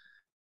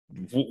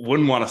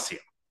 wouldn't want to see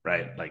him,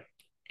 right? Like,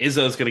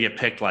 Izzo's going to get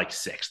picked like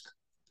 6th.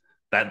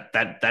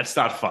 That's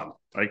not fun.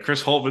 Like,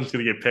 Chris Holtman's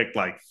going to get picked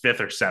like 5th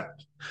or 7th.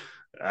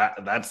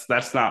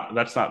 That's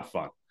not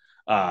fun.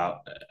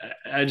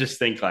 I just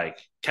think like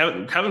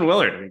Kevin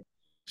Willard. I mean,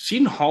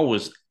 Seton Hall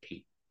was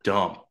a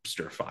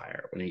dumpster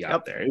fire when he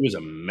got there. It was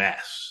a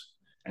mess,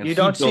 and he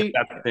built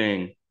that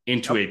thing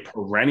into a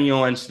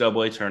perennial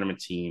NCAA tournament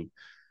team,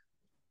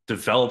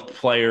 developed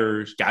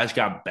players, guys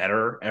got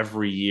better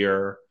every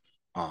year,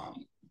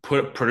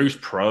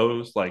 produced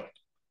pros. Like,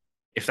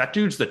 if that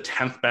dude's the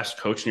 10th best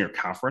coach in your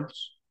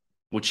conference,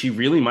 which he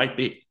really might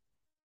be,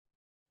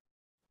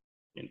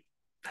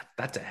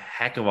 that's a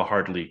heck of a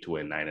hard league to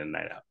win night in,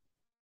 night out.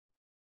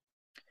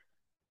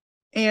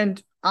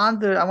 And I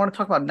want to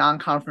talk about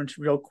non-conference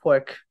real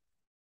quick.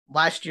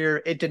 Last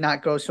year, it did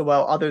not go so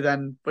well, other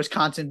than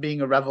Wisconsin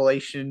being a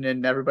revelation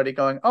and everybody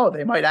going, oh,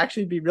 they might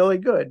actually be really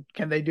good.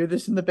 Can they do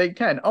this in the Big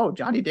Ten? Oh,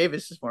 Johnny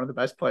Davis is one of the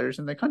best players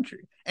in the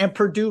country. And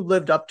Purdue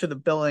lived up to the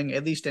billing,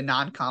 at least in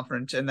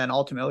non-conference, and then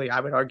ultimately, I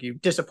would argue,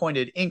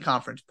 disappointed in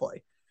conference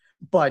play.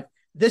 But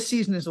this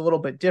season is a little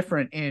bit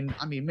different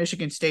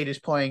Michigan State is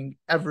playing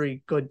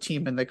every good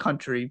team in the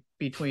country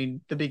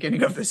between the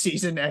beginning of the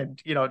season and,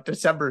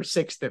 December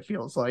 6th, it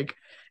feels like.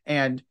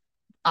 And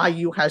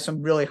IU has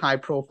some really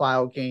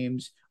high-profile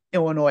games.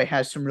 Illinois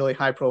has some really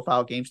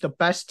high-profile games. The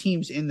best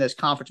teams in this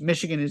conference,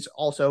 Michigan is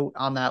also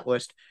on that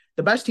list.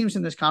 The best teams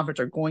in this conference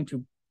are going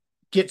to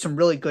get some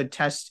really good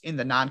tests in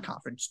the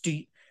non-conference.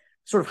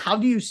 How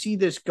do you see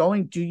this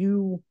going? Do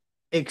you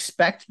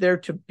expect there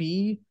to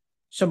be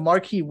some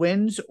marquee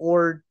wins,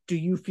 or do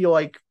you feel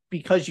like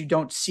because you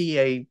don't see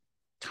a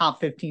top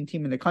 15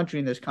 team in the country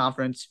in this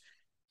conference,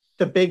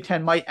 the Big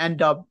Ten might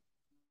end up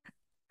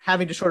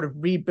having to sort of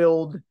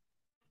rebuild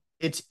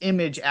its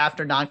image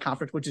after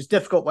non-conference, which is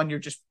difficult when you're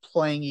just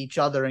playing each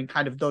other and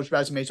kind of those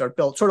resumes are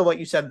built. Sort of what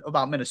you said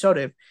about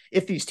Minnesota.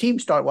 If these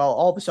teams start well,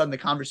 all of a sudden the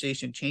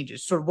conversation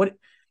changes.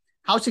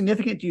 How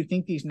significant do you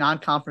think these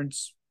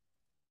non-conference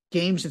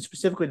games and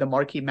specifically the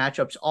marquee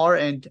matchups are,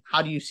 and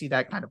how do you see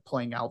that kind of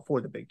playing out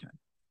for the Big Ten?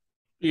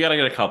 You got to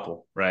get a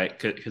couple, right?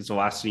 Because the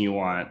last thing you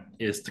want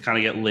is to kind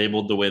of get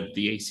labeled the way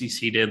the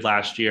ACC did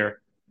last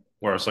year,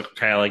 where it's like,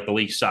 okay, like the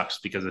league sucks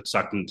because it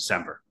sucked in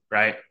December,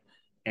 right?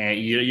 And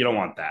you don't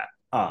want that.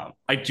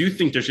 I do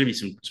think there's going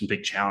to be some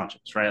big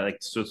challenges, right? Like,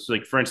 so it's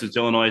like, for instance,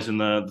 Illinois is in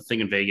the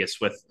thing in Vegas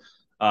with,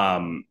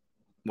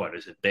 what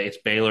is it? It's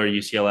Baylor,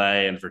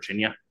 UCLA, and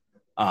Virginia.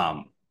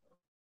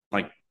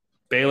 Like,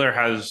 Baylor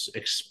has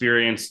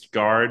experienced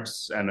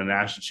guards and a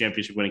national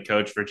championship winning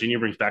coach. Virginia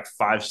brings back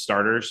 5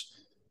 starters,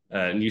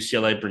 and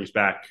UCLA brings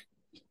back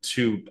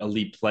 2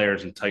 elite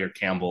players in Tiger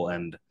Campbell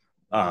and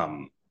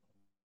Jaime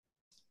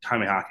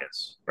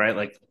Hawkins, right?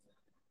 Like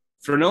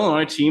for an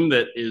Illinois team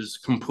that is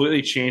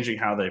completely changing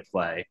how they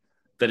play,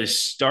 that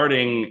is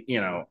starting,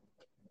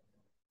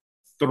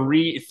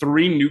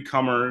 three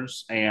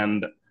newcomers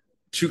and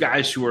 2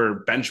 guys who were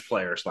bench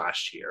players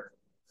last year.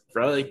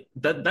 Right? Like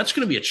that's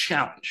going to be a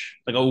challenge.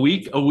 Like a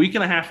week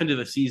and a half into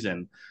the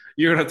season,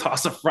 you're going to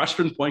toss a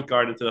freshman point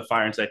guard into the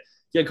fire and say,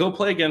 "Yeah, go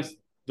play against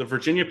the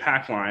Virginia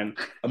pack line,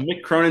 a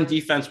Mick Cronin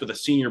defense with a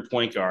senior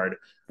point guard.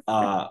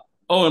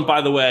 And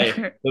by the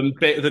way,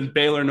 then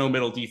Baylor no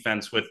middle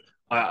defense with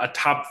a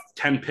top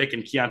 10 pick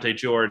in Keontae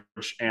George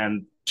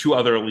and 2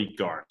 other elite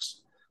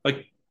guards.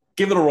 Like,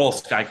 give it a roll,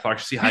 Sky Clark.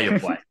 See how you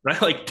play,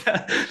 right? Like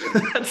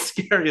that's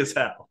scary as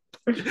hell.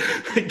 Like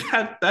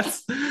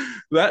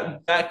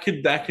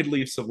that could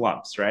leave some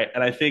lumps, right?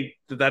 And I think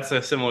that's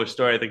a similar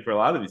story. I think for a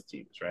lot of these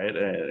teams, right?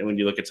 And when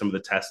you look at some of the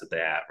tests that they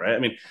have, right? I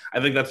mean,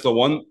 I think that's the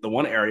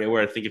one area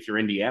where I think if you're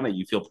Indiana,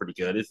 you feel pretty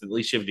good. Is at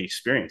least you have the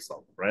experience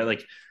level, right?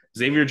 Like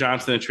Xavier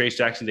Johnson and Trace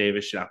Jackson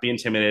Davis should not be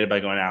intimidated by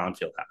going to Allen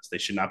Fieldhouse. They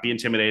should not be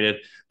intimidated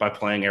by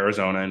playing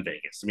Arizona and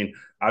Vegas. I mean,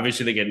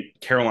 obviously they get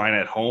Carolina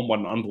at home. What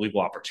an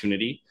unbelievable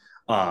opportunity.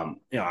 I'm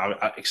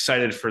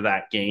excited for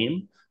that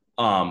game.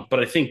 But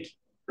I think,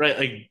 right,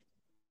 like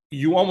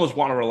you almost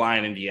want to rely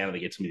on Indiana to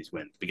get some of these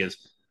wins because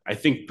I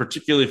think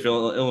particularly for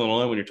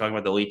Illinois, when you're talking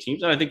about the elite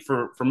teams, and I think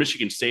for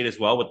Michigan State as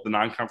well with the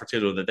non-conference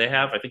schedule that they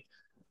have, I think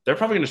they're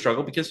probably going to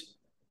struggle because,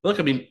 look,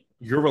 I mean,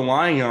 you're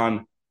relying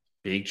on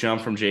big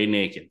jump from Jaden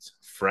Akins,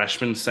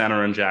 freshman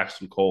center and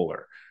Jackson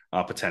Kohler,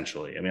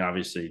 potentially. I mean,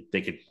 obviously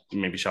they could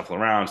maybe shuffle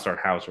around, start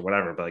House or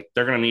whatever, but like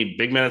they're going to need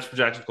big minutes from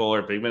Jackson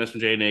Kohler, big minutes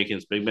from Jaden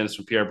Akins, big minutes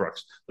from Pierre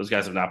Brooks. Those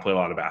guys have not played a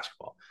lot of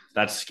basketball.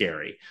 That's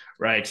scary,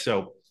 right?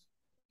 So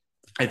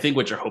I think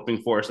what you're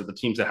hoping for is that the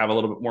teams that have a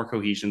little bit more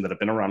cohesion, that have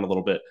been around a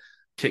little bit,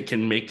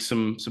 can make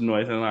some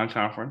noise in the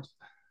non-conference,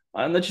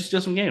 and let's just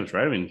steal some games,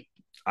 right? I mean,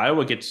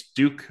 Iowa gets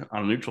Duke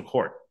on a neutral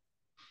court.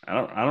 I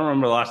don't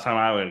remember the last time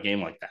Iowa had a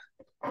game like that.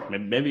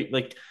 Maybe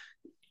like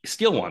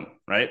steal one,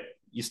 right?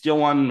 You steal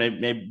one,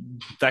 maybe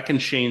that can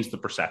change the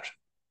perception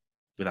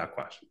without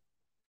question.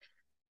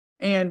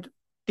 And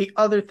the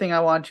other thing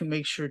I want to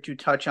make sure to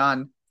touch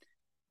on,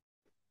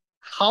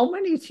 how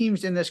many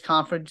teams in this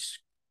conference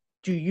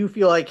do you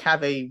feel like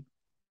have a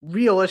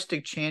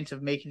realistic chance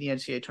of making the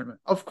NCAA tournament?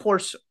 Of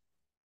course,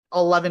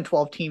 11,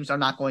 12 teams are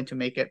not going to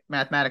make it.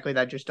 Mathematically,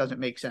 that just doesn't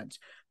make sense.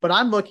 But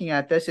I'm looking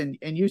at this, and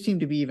you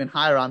seem to be even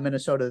higher on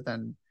Minnesota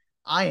than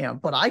I am.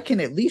 But I can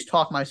at least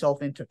talk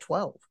myself into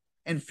 12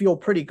 and feel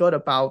pretty good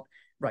about,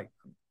 right,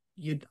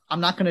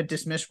 I'm not going to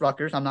dismiss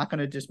Rutgers. I'm not going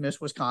to dismiss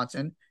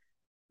Wisconsin.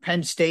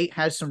 Penn State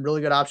has some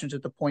really good options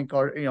at the point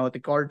guard, at the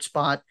guard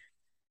spot.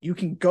 You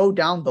can go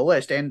down the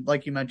list. And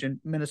like you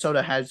mentioned,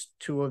 Minnesota has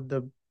 2 of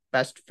the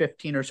best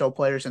 15 or so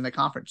players in the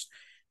conference.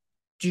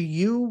 Do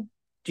you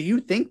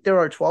think there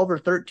are 12 or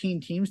 13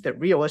 teams that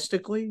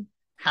realistically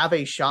have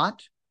a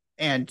shot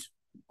and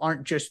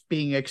aren't just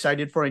being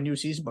excited for a new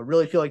season, but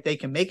really feel like they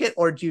can make it?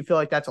 Or do you feel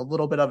like that's a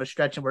little bit of a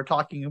stretch and we're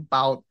talking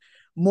about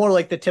more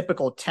like the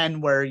typical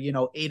 10 where,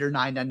 8 or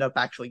 9 end up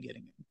actually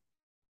getting it?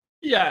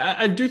 Yeah,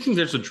 I do think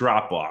there's a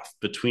drop off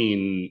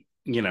between,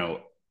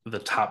 the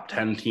top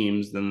 10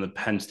 teams than the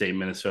Penn State,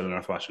 Minnesota,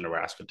 Northwestern,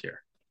 Nebraska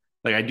tier.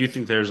 Like I do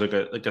think there's like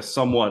a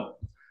somewhat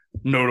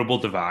notable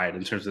divide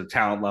in terms of the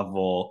talent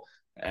level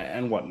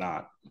and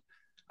whatnot.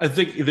 I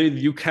think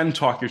you can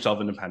talk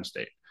yourself into Penn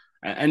State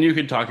and you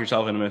can talk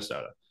yourself into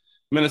Minnesota.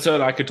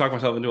 Minnesota, I could talk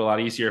myself into a lot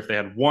easier if they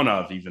had one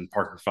of even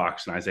Parker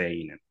Fox and Isaiah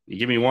Enan. You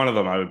give me one of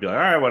them, I would be like,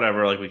 all right,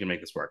 whatever, like we can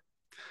make this work.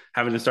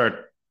 Having to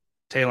start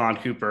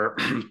Taylon Cooper,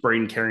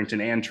 Braden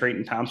Carrington, and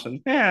Trayton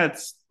Thompson,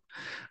 that's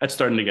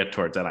starting to get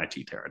towards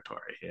NIT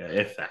territory,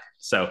 if that.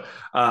 So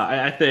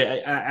I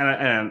think,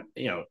 and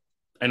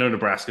I know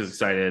Nebraska's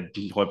excited.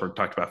 Hoiberg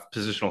talked about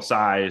positional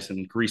size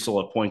and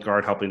Greasel at point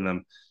guard helping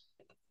them.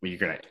 I mean,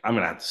 I'm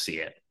gonna have to see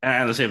it.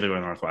 And the same thing with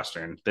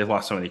Northwestern. They've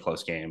lost so many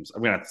close games.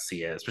 I'm gonna have to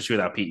see it, especially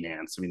without Pete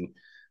Nance. I mean,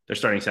 their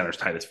starting center is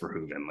Titus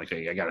Verhoeven. Like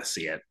I gotta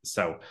see it.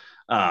 So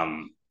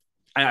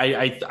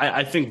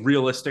I think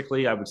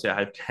realistically, I would say I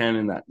have 10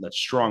 in that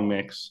strong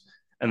mix.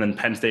 And then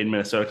Penn State and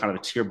Minnesota kind of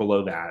a tier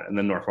below that. And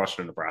then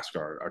Northwestern and Nebraska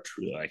are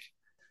truly like,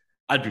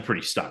 I'd be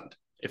pretty stunned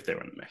if they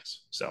were in the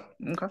mix. So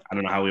okay. I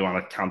don't know how we want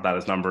to count that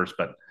as numbers,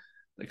 but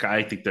like,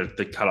 I think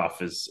the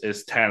cutoff is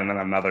 10 and then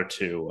another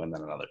 2 and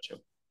then another 2.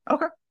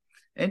 Okay.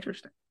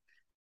 Interesting.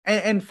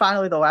 And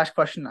finally, the last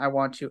question I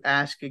want to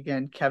ask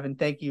again, Kevin,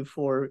 thank you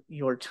for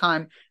your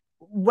time.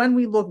 When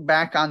we look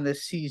back on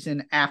this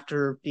season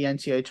after the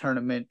NCAA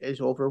tournament is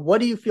over, what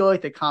do you feel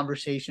like the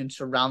conversation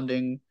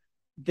surrounding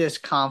this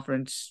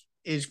conference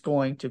is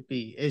going to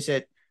be? Is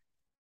it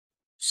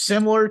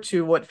similar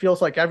to what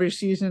feels like every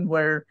season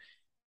where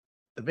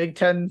the Big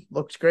Ten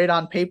looks great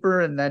on paper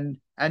and then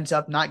ends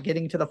up not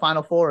getting to the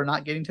Final Four or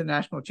not getting to the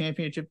national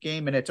championship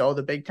game and it's,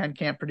 the Big Ten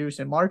can't produce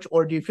in March?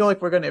 Or do you feel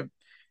like we're going to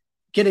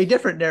get a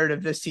different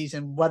narrative this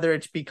season, whether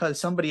it's because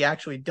somebody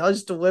actually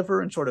does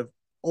deliver and sort of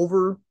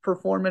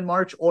overperform in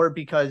March, or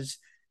because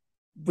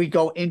we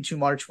go into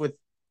March with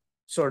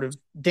sort of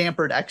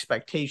dampered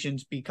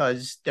expectations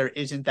because there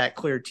isn't that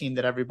clear team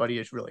that everybody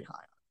is really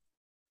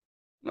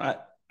high on.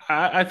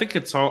 I think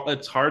it's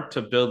hard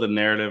to build a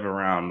narrative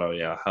around. Oh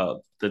yeah,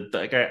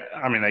 like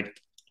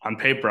on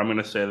paper, I'm going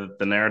to say that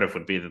the narrative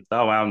would be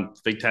that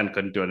Big Ten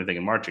couldn't do anything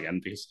in March again,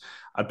 because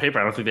on paper,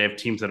 I don't think they have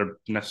teams that are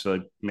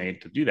necessarily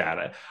made to do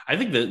that. I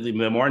think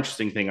the more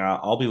interesting thing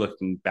I'll be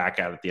looking back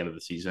at the end of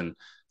the season,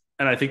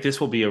 and I think this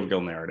will be a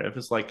real narrative,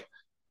 is like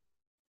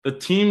the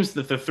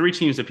three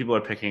teams that people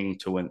are picking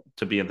to win,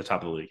 to be at the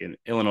top of the league, in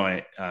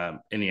Illinois,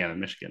 Indiana,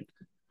 and Michigan.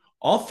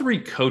 All three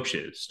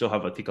coaches still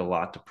have, I think, a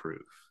lot to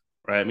prove,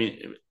 right? I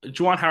mean,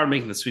 Juwan Howard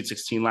making the Sweet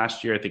 16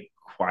 last year, I think,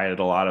 quieted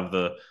a lot of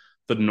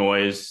the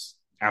noise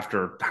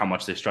after how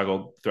much they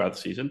struggled throughout the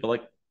season. But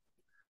like,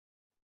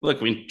 look,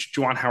 I mean,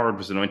 Juwan Howard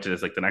was anointed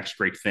as like the next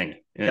great thing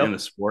in the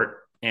sport,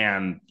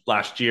 and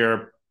last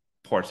year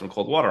poured some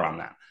cold water on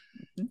that.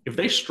 Mm-hmm. If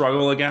they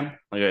struggle again,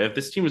 like if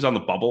this team is on the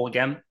bubble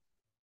again,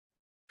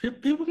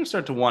 people can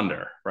start to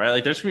wonder, right?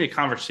 Like, there's going to be a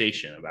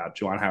conversation about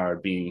Juwan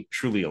Howard being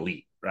truly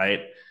elite,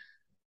 right?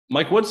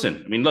 Mike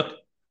Woodson. I mean, look,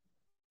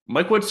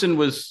 Mike Woodson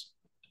was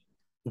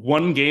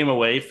one game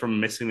away from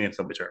missing the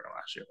NCAA tournament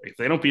last year. Like, if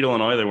they don't beat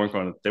Illinois, they weren't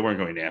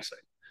going dancing.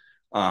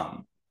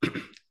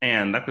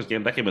 And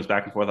that game was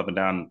back and forth, up and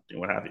down,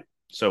 what have you.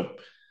 So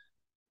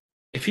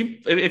if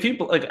he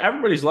like,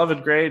 everybody's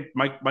loving great.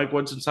 Mike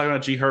Woodson's talking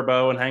about G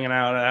Herbo and hanging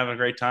out and having a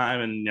great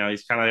time, and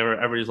he's kind of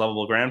everybody's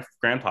lovable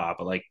grandpa.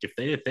 But like,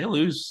 if they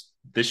lose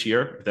this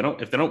year,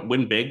 if they don't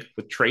win big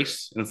with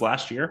Trace in his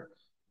last year,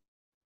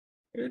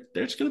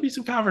 there's going to be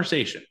some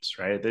conversations,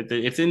 right?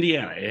 It's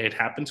Indiana. It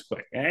happens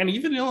quick. And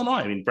even Illinois.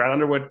 I mean, Brad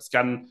Underwood's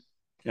gotten,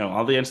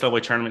 all the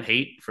NCAA tournament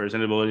hate for his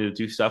inability to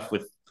do stuff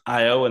with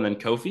Io and then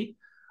Kofi.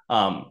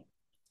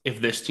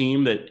 If this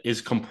team that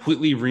is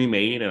completely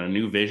remade and a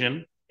new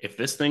vision, if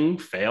this thing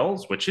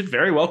fails, which it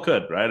very well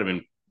could, right? I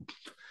mean,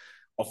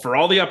 for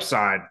all the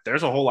upside,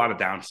 there's a whole lot of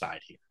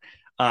downside here.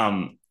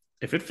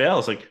 If it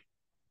fails, like,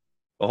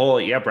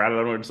 Brad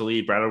Underwood's the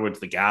lead, Brad Underwood's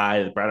the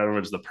guy, Brad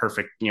Underwood's the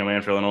perfect,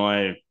 man for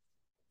Illinois.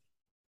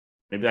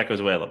 Maybe that goes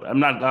away a little bit. I'm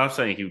not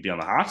saying he would be on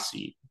the hot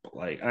seat, but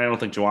like, I don't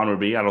think Juwan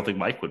would be. I don't think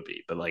Mike would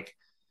be. But like,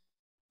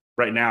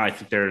 right now, I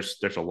think there's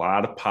a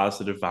lot of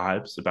positive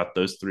vibes about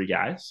those three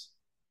guys,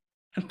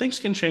 and things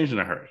can change in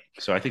a hurry.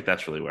 So I think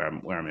that's really where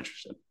I'm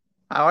interested.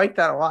 I like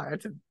that a lot.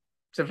 It's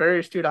a very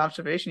astute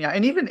observation. Yeah,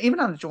 and even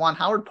on the Juwan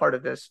Howard part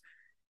of this,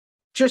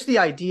 just the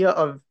idea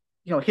of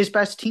his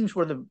best teams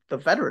were the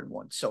veteran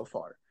ones so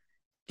far.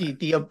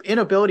 The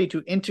inability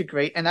to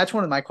integrate, and that's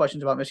one of my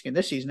questions about Michigan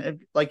this season.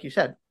 Like you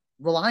said,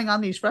 relying on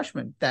these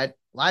freshmen, that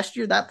last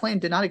year that plan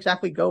did not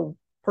exactly go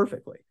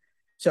perfectly.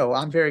 So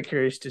I'm very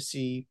curious to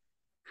see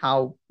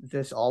how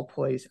this all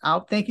plays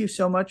out. Thank you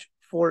so much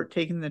for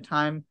taking the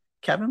time,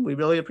 Kevin. We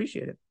really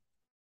appreciate it.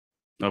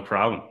 No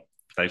problem.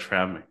 Thanks for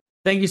having me.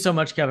 Thank you so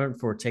much, Kevin,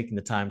 for taking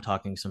the time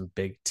talking some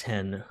Big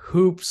Ten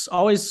hoops.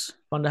 Always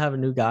fun to have a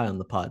new guy on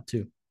the pod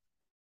too.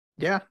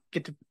 Yeah,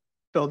 get to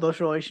build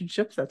those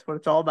relationships. That's what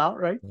it's all about,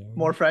 right? Mm-hmm.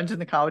 More friends in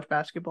the college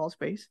basketball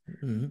space.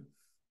 Mm-hmm.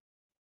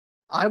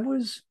 I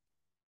was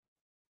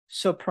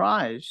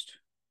surprised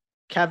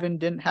Kevin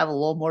didn't have a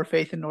little more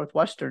faith in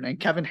Northwestern, and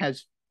Kevin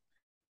has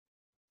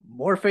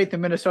more faith in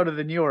Minnesota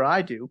than you or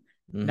I do.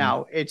 Mm-hmm.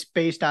 Now, it's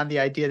based on the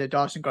idea that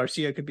Dawson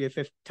Garcia could be a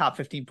top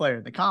 15 player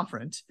in the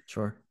conference.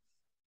 Sure.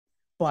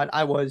 But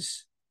I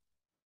was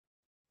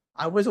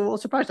a little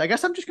surprised. I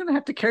guess I'm just going to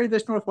have to carry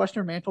this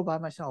Northwestern mantle by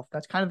myself.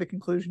 That's kind of the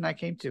conclusion I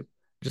came to.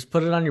 Just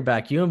put it on your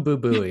back. You and Boo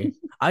Booey.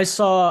 I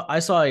saw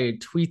a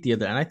tweet the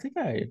other, and I think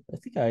I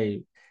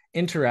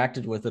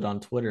interacted with it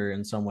on Twitter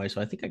in some way, so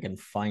I think I can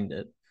find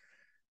it.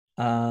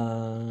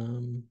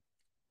 But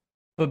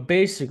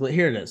basically,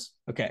 here it is.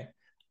 Okay.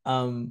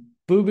 Boo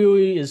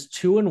Booey is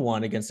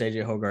 2-1 against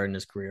AJ Hoggard in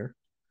his career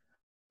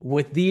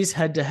with these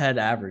head-to-head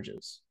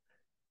averages.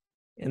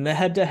 In the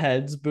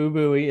head-to-heads, Boo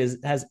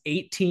Booey has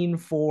 18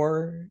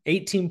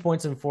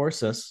 points and 4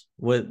 assists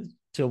to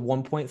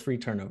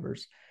 1.3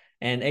 turnovers.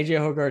 And AJ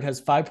Hoggard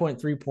has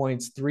 5.3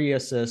 points, 3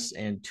 assists,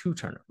 and 2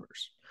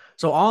 turnovers.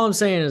 So all I'm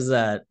saying is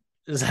that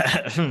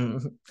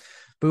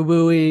Boo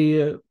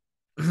Booey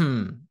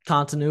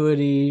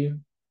continuity.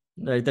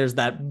 Like, there's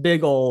that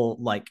big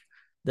old, like,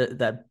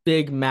 that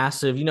big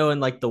massive, in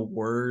like the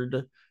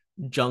word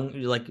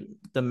like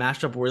the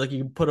mashup word, like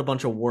you can put a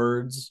bunch of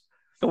words.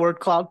 The word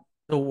cloud.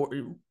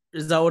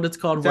 Is that what it's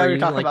called? Is that where what you're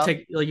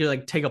you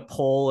about? take a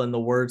poll, and the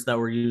words that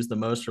were used the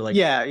most are like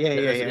yeah,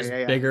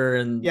 bigger,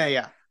 and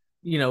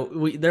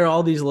there are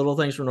all these little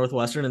things from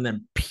Northwestern, and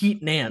then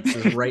Pete Nance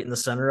is right in the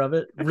center of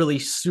it, really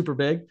super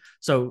big.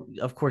 So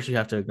of course you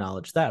have to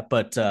acknowledge that,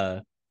 but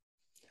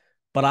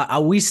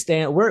we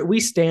stand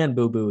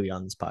Boo Booey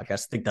on this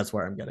podcast. I think that's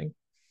where I'm getting.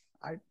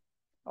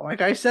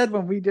 Like I said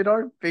when we did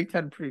our Big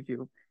Ten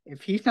preview,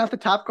 if he's not the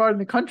top guard in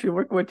the country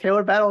working with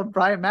Taylor Battle and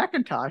Brian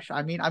McIntosh,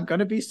 I mean, I'm going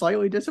to be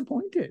slightly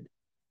disappointed.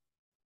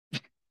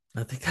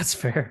 I think that's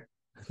fair.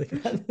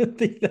 I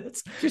think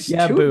that's Just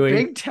yeah, two Bowie.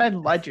 Big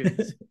Ten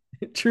legends.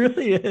 It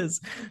truly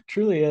is.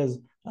 Truly is.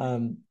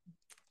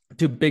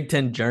 Two Big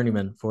Ten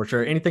journeymen for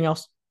sure. Anything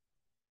else?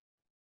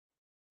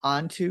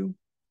 On to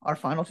our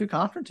final two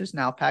conferences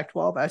now,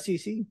 Pac-12,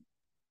 SEC.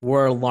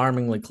 We're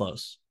alarmingly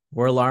close.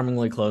 We're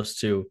alarmingly close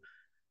to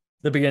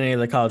the beginning of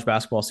the college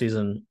basketball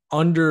season.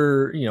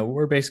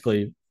 We're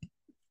basically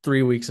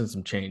 3 weeks and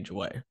some change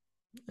away.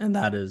 And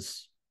that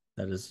is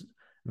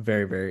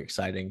very, very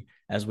exciting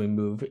as we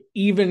move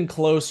even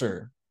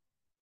closer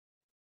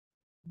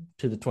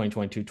to the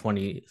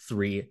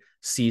 2022-23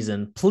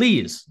 season.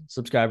 Please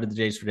subscribe to the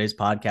Jays for Days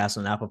podcast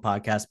on Apple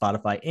Podcasts,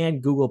 Spotify,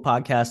 and Google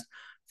Podcasts.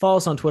 Follow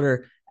us on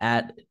Twitter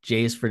at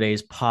Jays for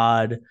Days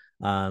Pod.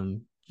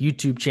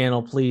 YouTube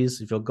channel,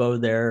 please. If you'll go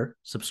there,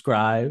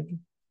 subscribe,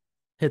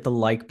 hit the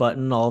like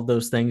button, all of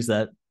those things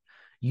that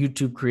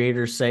YouTube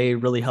creators say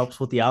really helps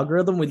with the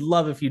algorithm. We'd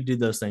love if you do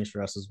those things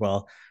for us as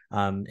well.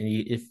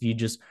 If you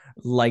just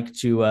like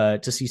to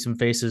see some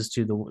faces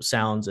to the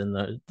sounds and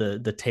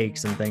the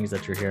takes and things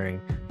that you're hearing,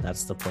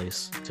 that's the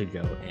place to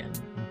go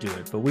and do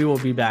it. But we will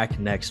be back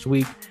next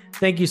week.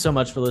 Thank you so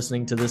much for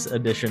listening to this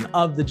edition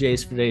of the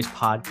Jays for Days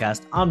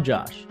podcast. I'm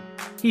Josh.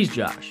 He's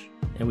Josh,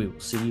 and we will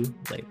see you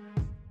later.